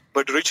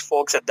rich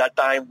folks at that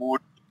time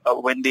would,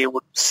 when they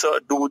would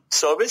do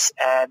service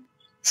and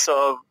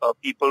serve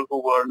people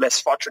who were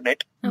less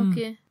fortunate,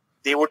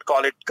 they would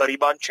call it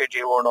Gariban Che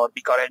Jevan or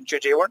Bikaran Che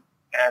Jevan.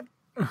 And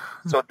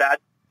so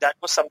that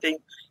was something.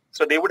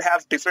 So they would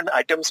have different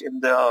items in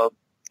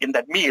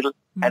that meal,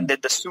 and then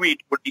the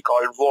sweet would be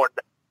called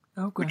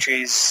Vonn, which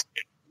is,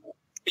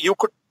 you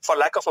could, for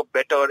lack of a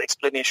better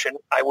explanation,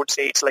 I would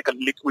say it's like a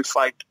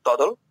liquefied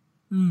dodol.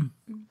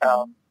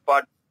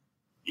 But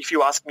if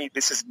you ask me,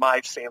 this is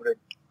my favorite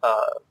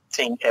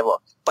thing ever,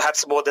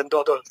 perhaps more than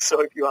dodol.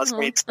 So if you ask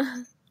me, it's,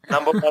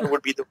 number one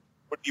would be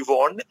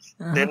Vonn,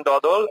 then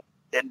dodol,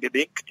 then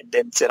bibink, and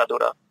then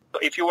serradura. So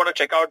if you want to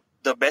check out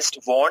the best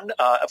Vonn,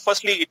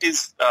 firstly,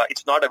 it's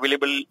not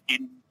available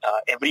in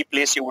every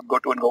place you would go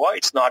to in Goa.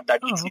 It's not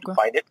that easy to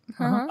find it.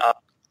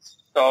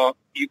 So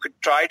you could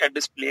try it at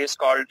this place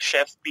called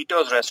Chef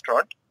Peter's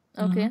Restaurant.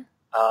 Okay.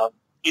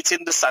 It's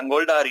in the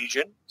Sangolda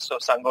region. So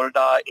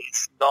Sangolda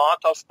is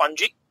north of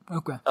Panji.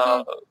 Okay.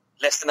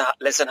 Less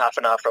than half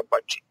an hour from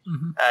Panji.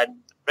 And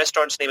the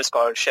restaurant's name is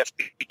called Chef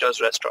Peter's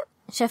Restaurant.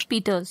 Chef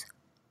Peter's.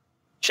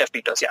 Chef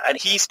Peter's, yeah. And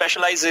he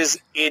specializes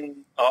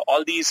in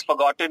all these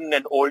forgotten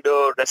and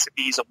older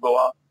recipes of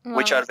Goa,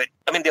 which are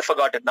they're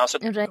forgotten now. So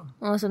Right.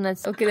 Awesome.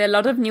 That's okay. There are a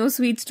lot of new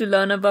sweets to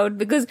learn about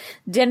because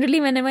generally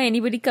whenever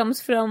anybody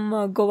comes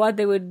from Goa,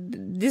 they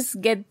would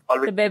just get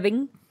the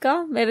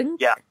bebinka.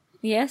 Yeah.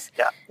 Yes.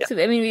 Yeah. So,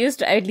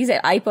 at least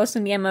I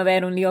personally am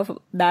aware only of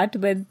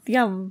that. But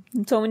yeah,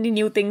 so many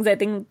new things. I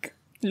think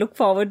look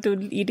forward to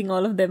eating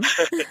all of them.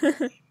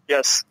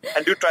 Yes.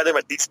 And do try them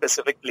at these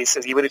specific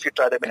places, even if you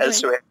try them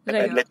elsewhere.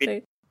 Right. Let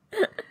me.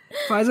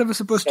 Faiza was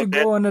supposed to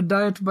go on a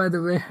diet, by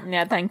the way.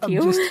 Yeah, thank I'm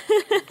you. just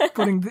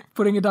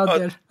putting it out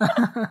there.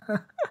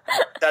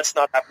 That's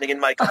not happening in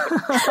my company.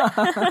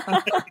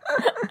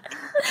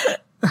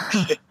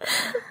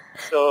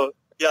 So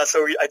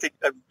I think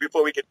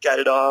before we get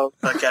carried away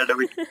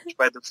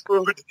by the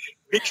food,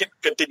 we can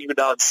continue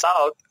down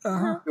south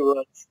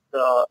towards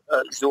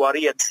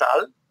Zuari and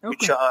Sal,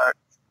 which are...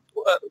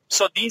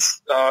 so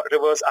these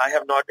rivers I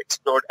have not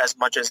explored as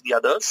much as the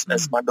others,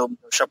 as Mandrem,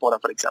 Chapora,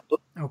 for example.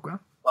 Okay.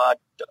 But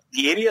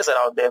the areas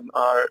around them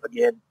are,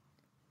 again,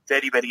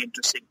 very, very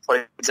interesting.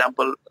 For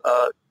example,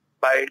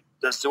 by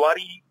the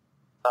Zuari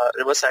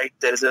riverside,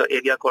 there is an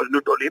area called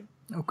Lutolim.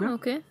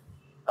 Okay.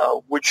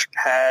 Which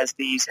has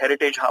these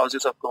heritage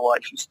houses of Goa.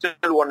 If you still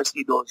want to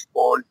see those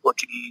old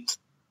Portuguese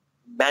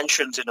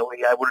mansions in a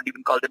way, I wouldn't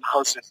even call them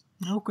houses.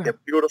 Okay. They're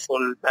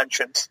beautiful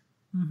mansions.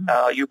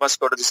 You must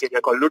go to this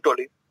area called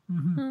Lutolim.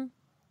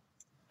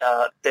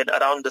 Then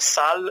around the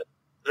Sal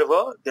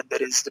River, then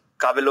there is the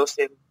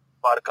Kavelosim,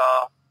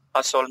 Varka,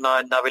 Asolna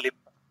and Navelim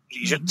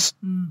regions.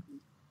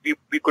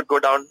 We could go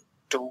down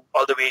to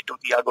all the way to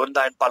the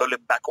Agonda and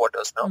Palolim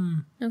backwaters now.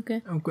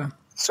 Okay.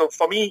 So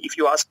for me, if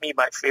you ask me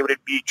my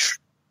favorite beach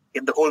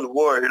in the whole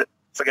world,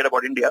 forget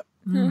about India,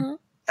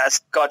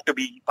 has got to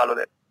be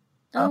Palolim.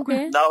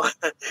 Okay. Now,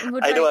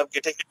 I know I'm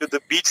getting into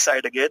the beach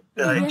side again,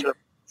 into the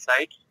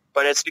side,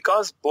 but it's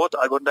because both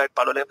Agonda and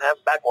Palolim have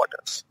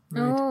backwaters.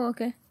 Oh,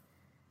 okay.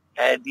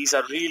 And these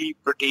are really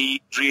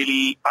pretty,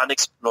 really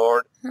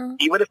unexplored.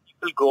 Even if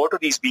people go to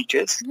these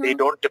beaches, they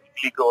don't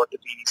typically go to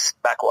these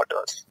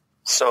backwaters.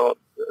 So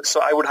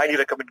I would highly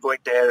recommend going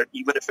there,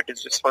 even if it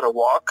is just for a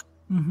walk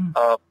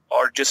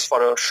or just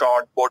for a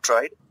short boat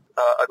ride.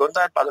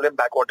 Agonda and Palolim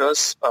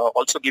backwaters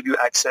also give you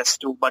access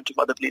to a bunch of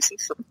other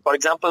places. So, for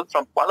example,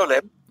 from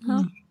Palolim,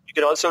 you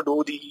can also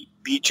do the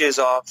beaches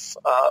of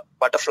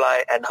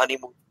Butterfly and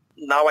Honeymoon.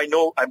 Now I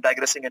know I'm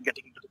digressing and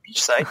getting into the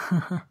beach side,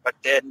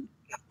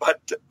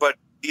 but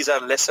these are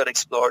lesser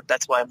explored.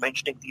 That's why I'm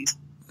mentioning these.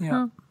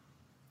 Yeah.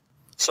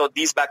 So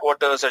these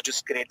backwaters are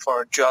just great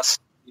for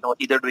just,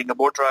 either doing a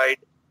boat ride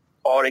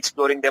or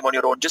exploring them on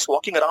your own, just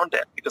walking around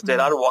there, because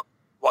there are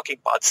walking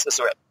paths as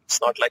well.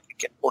 It's not like you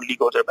can only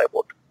go there by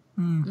boat.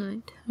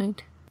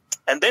 Right.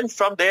 And then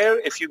from there,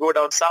 if you go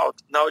down south,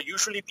 now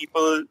usually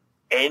people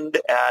end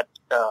at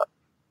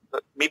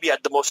maybe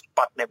at the most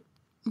Patnem.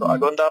 So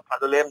Agonda,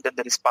 Palolim, then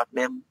there is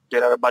Patnem.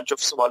 There are a bunch of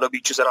smaller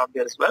beaches around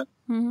there as well.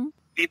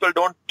 People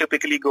don't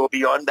typically go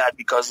beyond that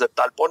because the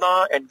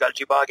Talpona and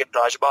Galjibag and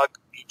Rajbag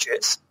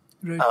beaches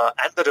and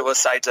the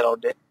riversides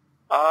around it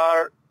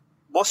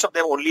most of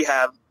them only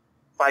have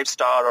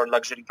 5-star or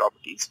luxury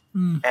properties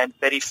and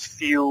very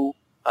few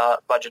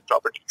budget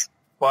properties.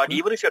 But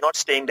even if you're not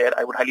staying there,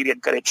 I would highly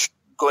encourage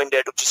going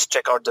there to just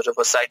check out the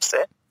riversides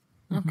there.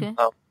 Okay.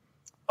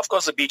 Of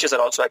course, the beaches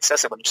are also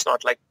accessible. It's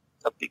not like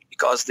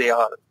because they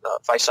are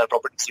 5-star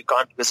properties, you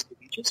can't visit the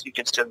beaches. You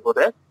can still go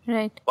there.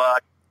 Right.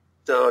 But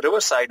the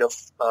riverside of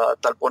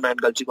Talpona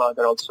and Galjibag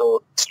are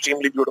also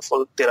extremely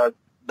beautiful. There are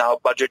now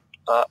budget,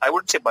 I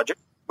wouldn't say budget,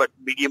 but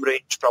medium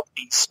range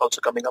properties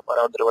also coming up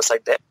around the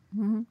riverside there.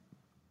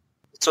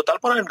 So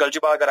Talpona and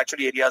Galjibag are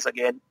actually areas,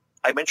 again,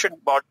 I mentioned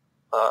about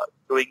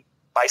doing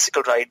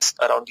bicycle rides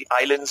around the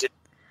islands in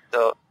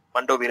the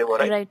Mandovi River,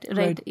 right?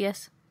 Right,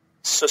 yes.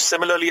 So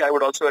similarly, I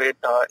would also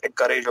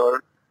encourage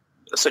or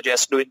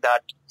suggest doing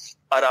that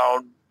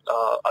around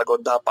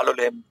Agonda,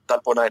 Palolim,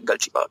 Talpona and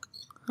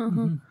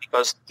Galjibag.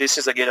 Because this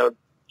is again a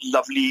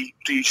lovely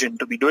region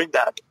to be doing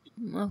that.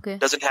 Okay.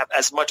 Doesn't have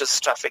as much as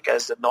traffic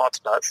as the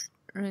north does.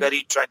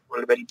 Very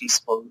tranquil, very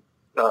peaceful,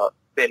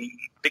 very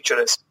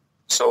picturesque.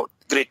 So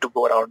great to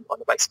go around on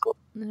a bicycle.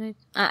 Right.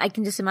 I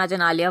can just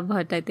imagine Alia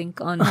Bhatt, I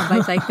think, on a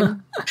bicycle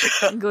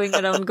going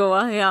around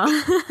Goa. Yeah.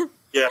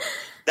 Yeah.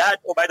 That,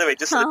 by the way,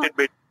 just a little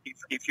bit,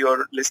 if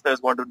your listeners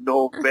want to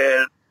know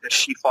where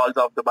she falls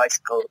off the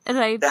bicycle.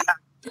 Right.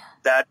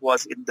 That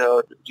was in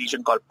the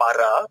region called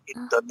Para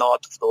in the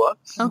north of Goa.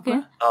 Okay.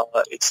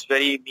 It's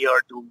very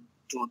near to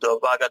the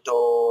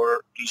Vagator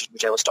region,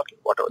 which I was talking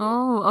about earlier.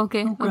 Oh,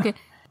 okay.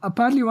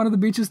 Apparently, one of the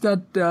beaches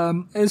that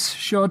is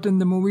shot in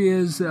the movie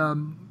is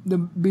the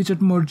beach at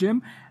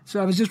Morjim.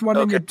 So I was just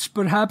wondering, it's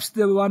perhaps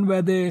the one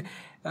where they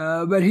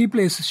where he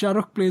plays. Shah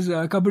Rukh plays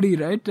kabaddi,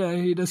 right?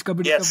 He does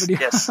kabaddi. Yes, kabaddi.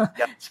 yes.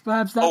 Yeah. So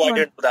perhaps that I one.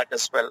 didn't know that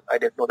as well. I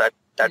didn't know that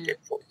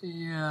info.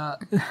 Yeah.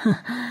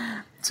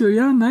 So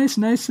yeah, nice.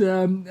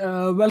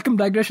 Welcome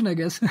digression, I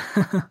guess.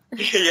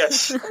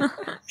 Yes.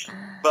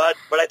 But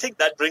I think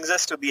that brings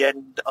us to the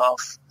end of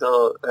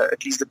the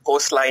at least the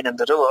coastline and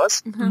the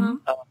rivers. Mm-hmm.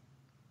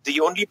 The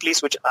only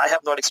place which I have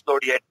not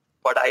explored yet,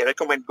 but I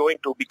recommend going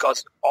to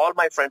because all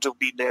my friends who've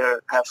been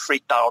there have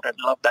freaked out and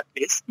loved that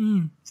place.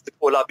 It's the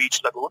Kola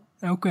Beach Lagoon.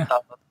 Okay.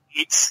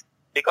 It's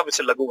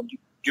a lagoon.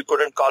 You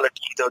couldn't call it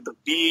either the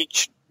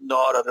beach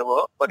nor a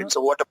river, but it's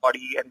a water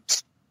body and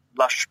it's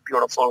lush,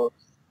 beautiful.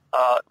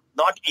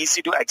 Not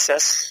easy to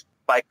access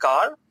by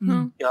car.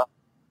 Yeah,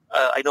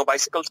 I know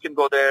bicycles can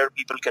go there.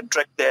 People can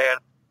trek there.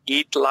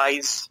 It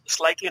lies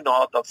slightly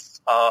north of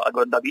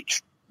Agonda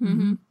Beach.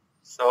 Mm-hmm.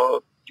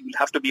 So you will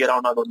have to be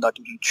around Agonda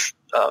to reach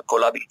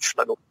Kola Beach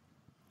Lagoon.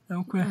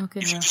 Okay.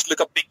 If you just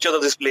look up pictures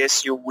of this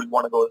place, you will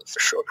want to go for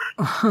sure.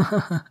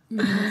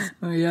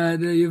 Yeah,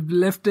 you've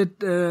left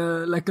it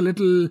like a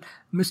little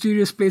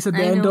mysterious place at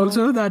the end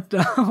also that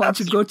one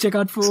should go check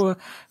out for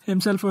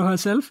himself or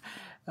herself.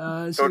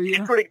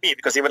 Including me,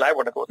 because even I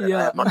want to go there.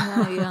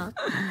 Yeah.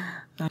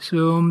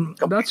 So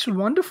that's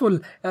wonderful.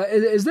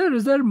 Is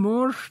there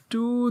more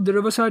to the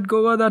Riverside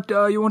Goa that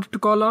you wanted to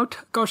call out,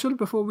 Kaushal,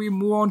 before we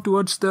move on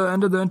towards the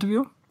end of the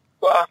interview?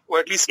 Well,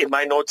 at least in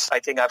my notes,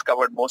 I think I've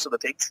covered most of the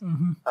things.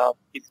 Mm-hmm.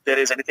 If there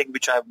is anything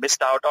which I've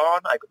missed out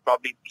on, I could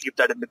probably leave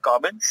that in the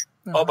comments.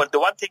 But the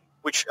one thing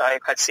which I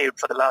had saved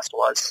for the last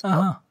was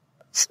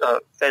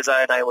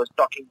Faiza and I was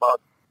talking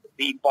about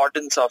the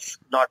importance of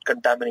not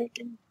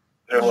contaminating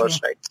rivers,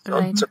 right?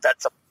 So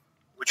that's something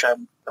which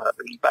I'm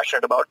really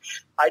passionate about.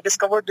 I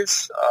discovered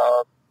this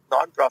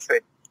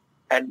non-profit,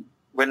 and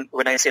when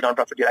I say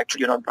non-profit, you're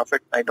actually a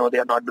non-profit. I know they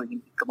are not doing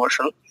anything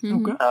commercial.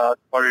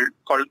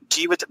 Called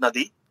Jeevit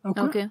Nadi.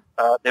 Okay.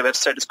 Their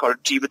website is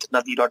called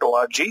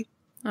jeevitnadi.org.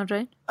 All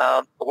right.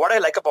 What I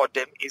like about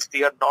them is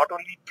they are not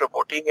only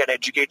promoting and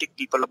educating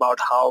people about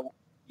how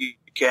you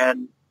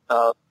can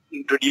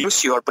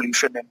reduce your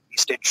pollution and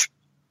wastage,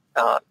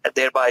 and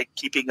thereby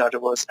keeping our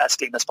rivers as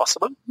clean as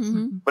possible,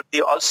 but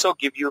they also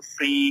give you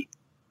free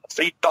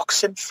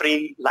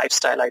toxin-free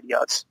lifestyle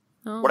ideas.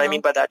 What I mean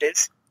by that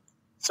is,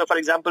 so for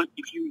example,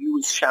 if you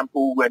use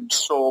shampoo and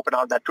soap and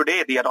all that,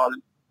 today they are all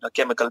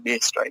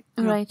chemical-based, right?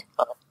 Right.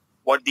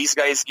 What these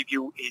guys give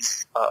you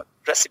is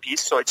recipes.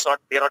 So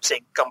they're not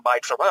saying come buy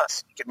it from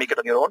us. You can make it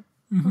on your own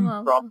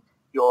from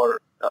your,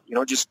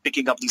 just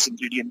picking up these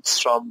ingredients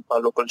from a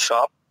local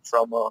shop,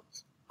 from a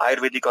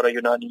Ayurvedic or a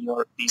Unani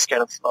or these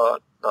kind of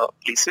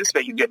places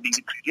where you get these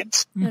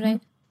ingredients.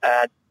 Right.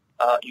 And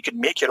you can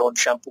make your own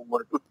shampoo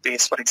or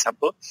toothpaste, for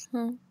example.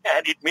 And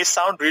it may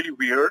sound really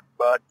weird,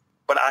 but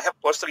I have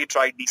personally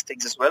tried these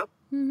things as well.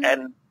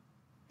 And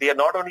they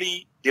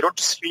don't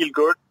just feel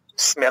good,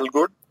 smell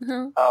good.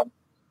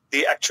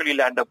 They actually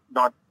land up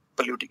not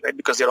polluting, right?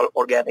 Because they're all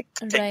organic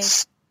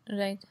things.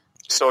 Right.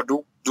 So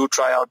do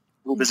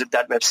visit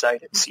that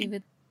website and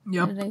see.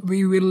 Yep,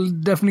 we will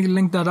definitely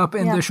link that up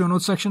in the show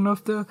notes section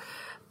of the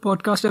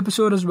podcast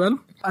episode as well.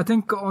 I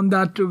think on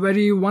that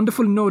very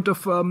wonderful note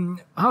of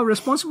how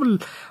responsible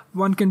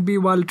one can be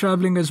while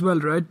traveling as well,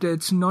 right?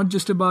 It's not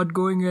just about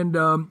going and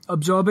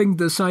absorbing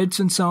the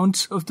sights and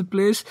sounds of the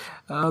place.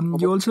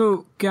 You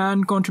also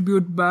can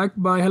contribute back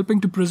by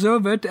helping to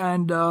preserve it,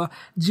 and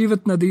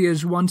Jeevit Nadi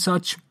is one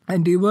such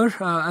endeavor.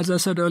 As I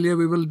said earlier,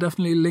 we will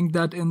definitely link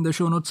that in the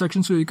show notes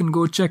section so you can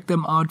go check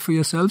them out for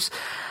yourselves.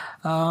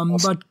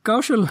 But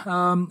Kaushal,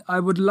 I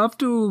would love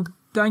to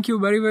thank you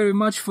very, very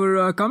much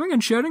for coming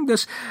and sharing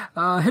this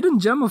hidden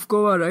gem of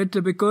Goa, right?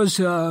 Because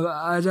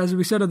as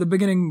we said at the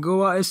beginning,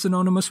 Goa is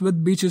synonymous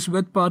with beaches,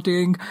 with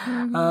partying,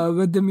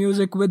 with the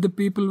music, with the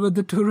people, with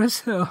the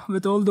tourists,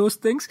 with all those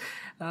things.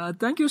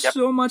 Thank you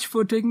so much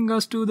for taking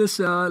us to this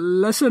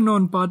lesser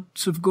known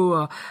parts of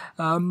Goa.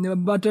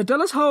 But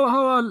tell us how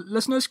our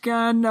listeners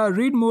can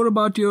read more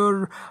about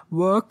your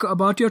work,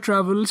 about your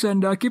travels,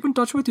 and keep in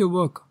touch with your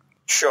work.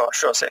 Sure,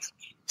 Seth.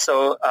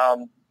 So,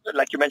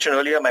 like you mentioned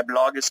earlier, my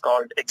blog is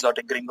called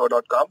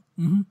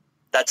exoticgringo.com.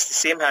 That's the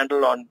same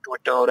handle on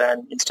Twitter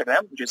and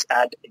Instagram, which is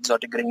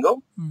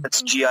 @exoticgringo.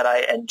 That's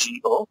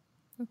GRINGO.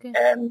 Okay.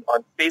 And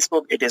on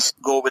Facebook, it is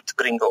Go With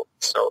Gringo.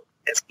 So,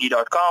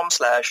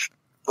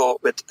 fb.com/Go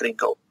With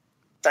Gringo.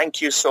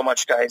 Thank you so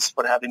much, guys,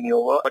 for having me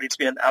over. But it's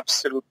been an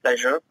absolute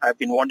pleasure. I've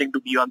been wanting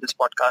to be on this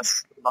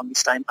podcast for the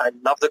longest time. I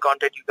love the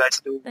content you guys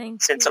do.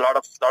 Since a lot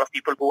of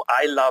people who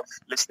I love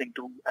listening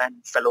to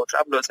and fellow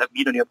travelers have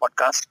been on your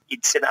podcast,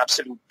 it's an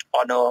absolute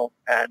honor.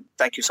 And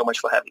thank you so much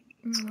for having me.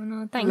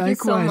 Thank you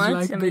so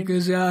much.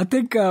 Because I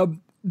think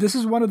this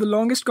is one of the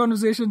longest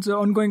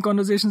ongoing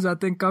conversations I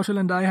think Kaushal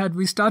and I had.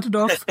 We started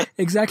off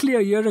exactly a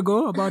year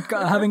ago about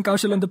having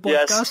Kaushal on the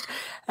podcast.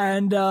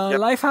 And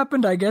life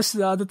happened, I guess.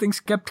 The other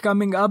things kept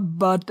coming up.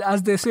 But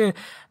as they say,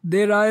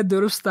 Derai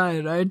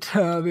Durustai, right?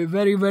 We're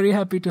very, very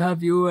happy to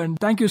have you. And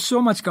thank you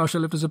so much,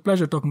 Kaushal. It was a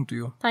pleasure talking to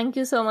you. Thank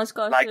you so much,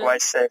 Kaushal.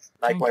 Likewise, Seth.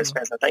 Likewise,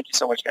 Faiza. Thank you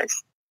so much,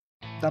 guys.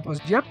 that was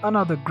yet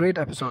another great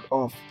episode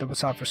of the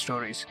Musafir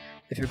Stories.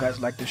 If you guys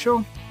like the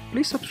show,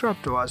 please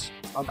subscribe to us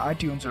on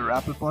iTunes or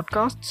Apple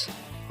Podcasts,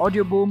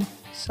 Audioboom,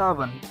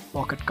 Savan,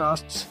 Pocket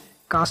Casts,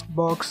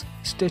 Castbox,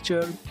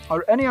 Stitcher,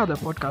 or any other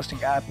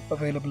podcasting app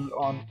available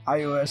on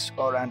iOS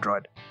or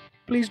Android.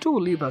 Please do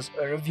leave us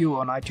a review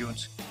on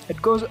iTunes.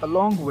 It goes a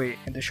long way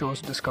in the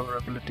show's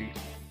discoverability.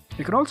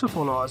 You can also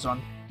follow us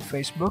on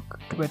Facebook,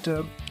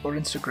 Twitter, or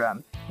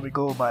Instagram. We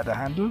go by the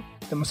handle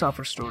The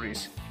Musafir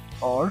Stories.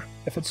 Or,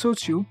 if it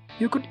suits you,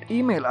 you could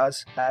email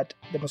us at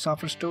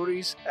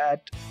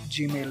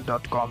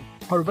themusafirstories@gmail.com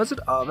or visit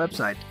our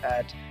website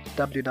at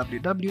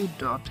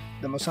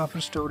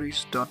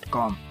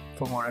www.themusafirstories.com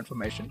for more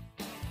information.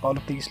 All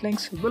of these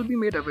links will be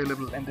made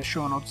available in the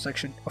show notes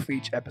section of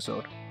each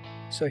episode.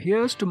 So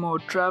here's to more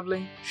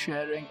traveling,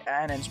 sharing,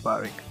 and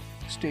inspiring.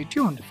 Stay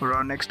tuned for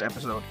our next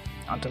episode.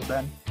 Until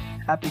then,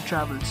 happy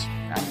travels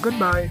and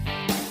goodbye.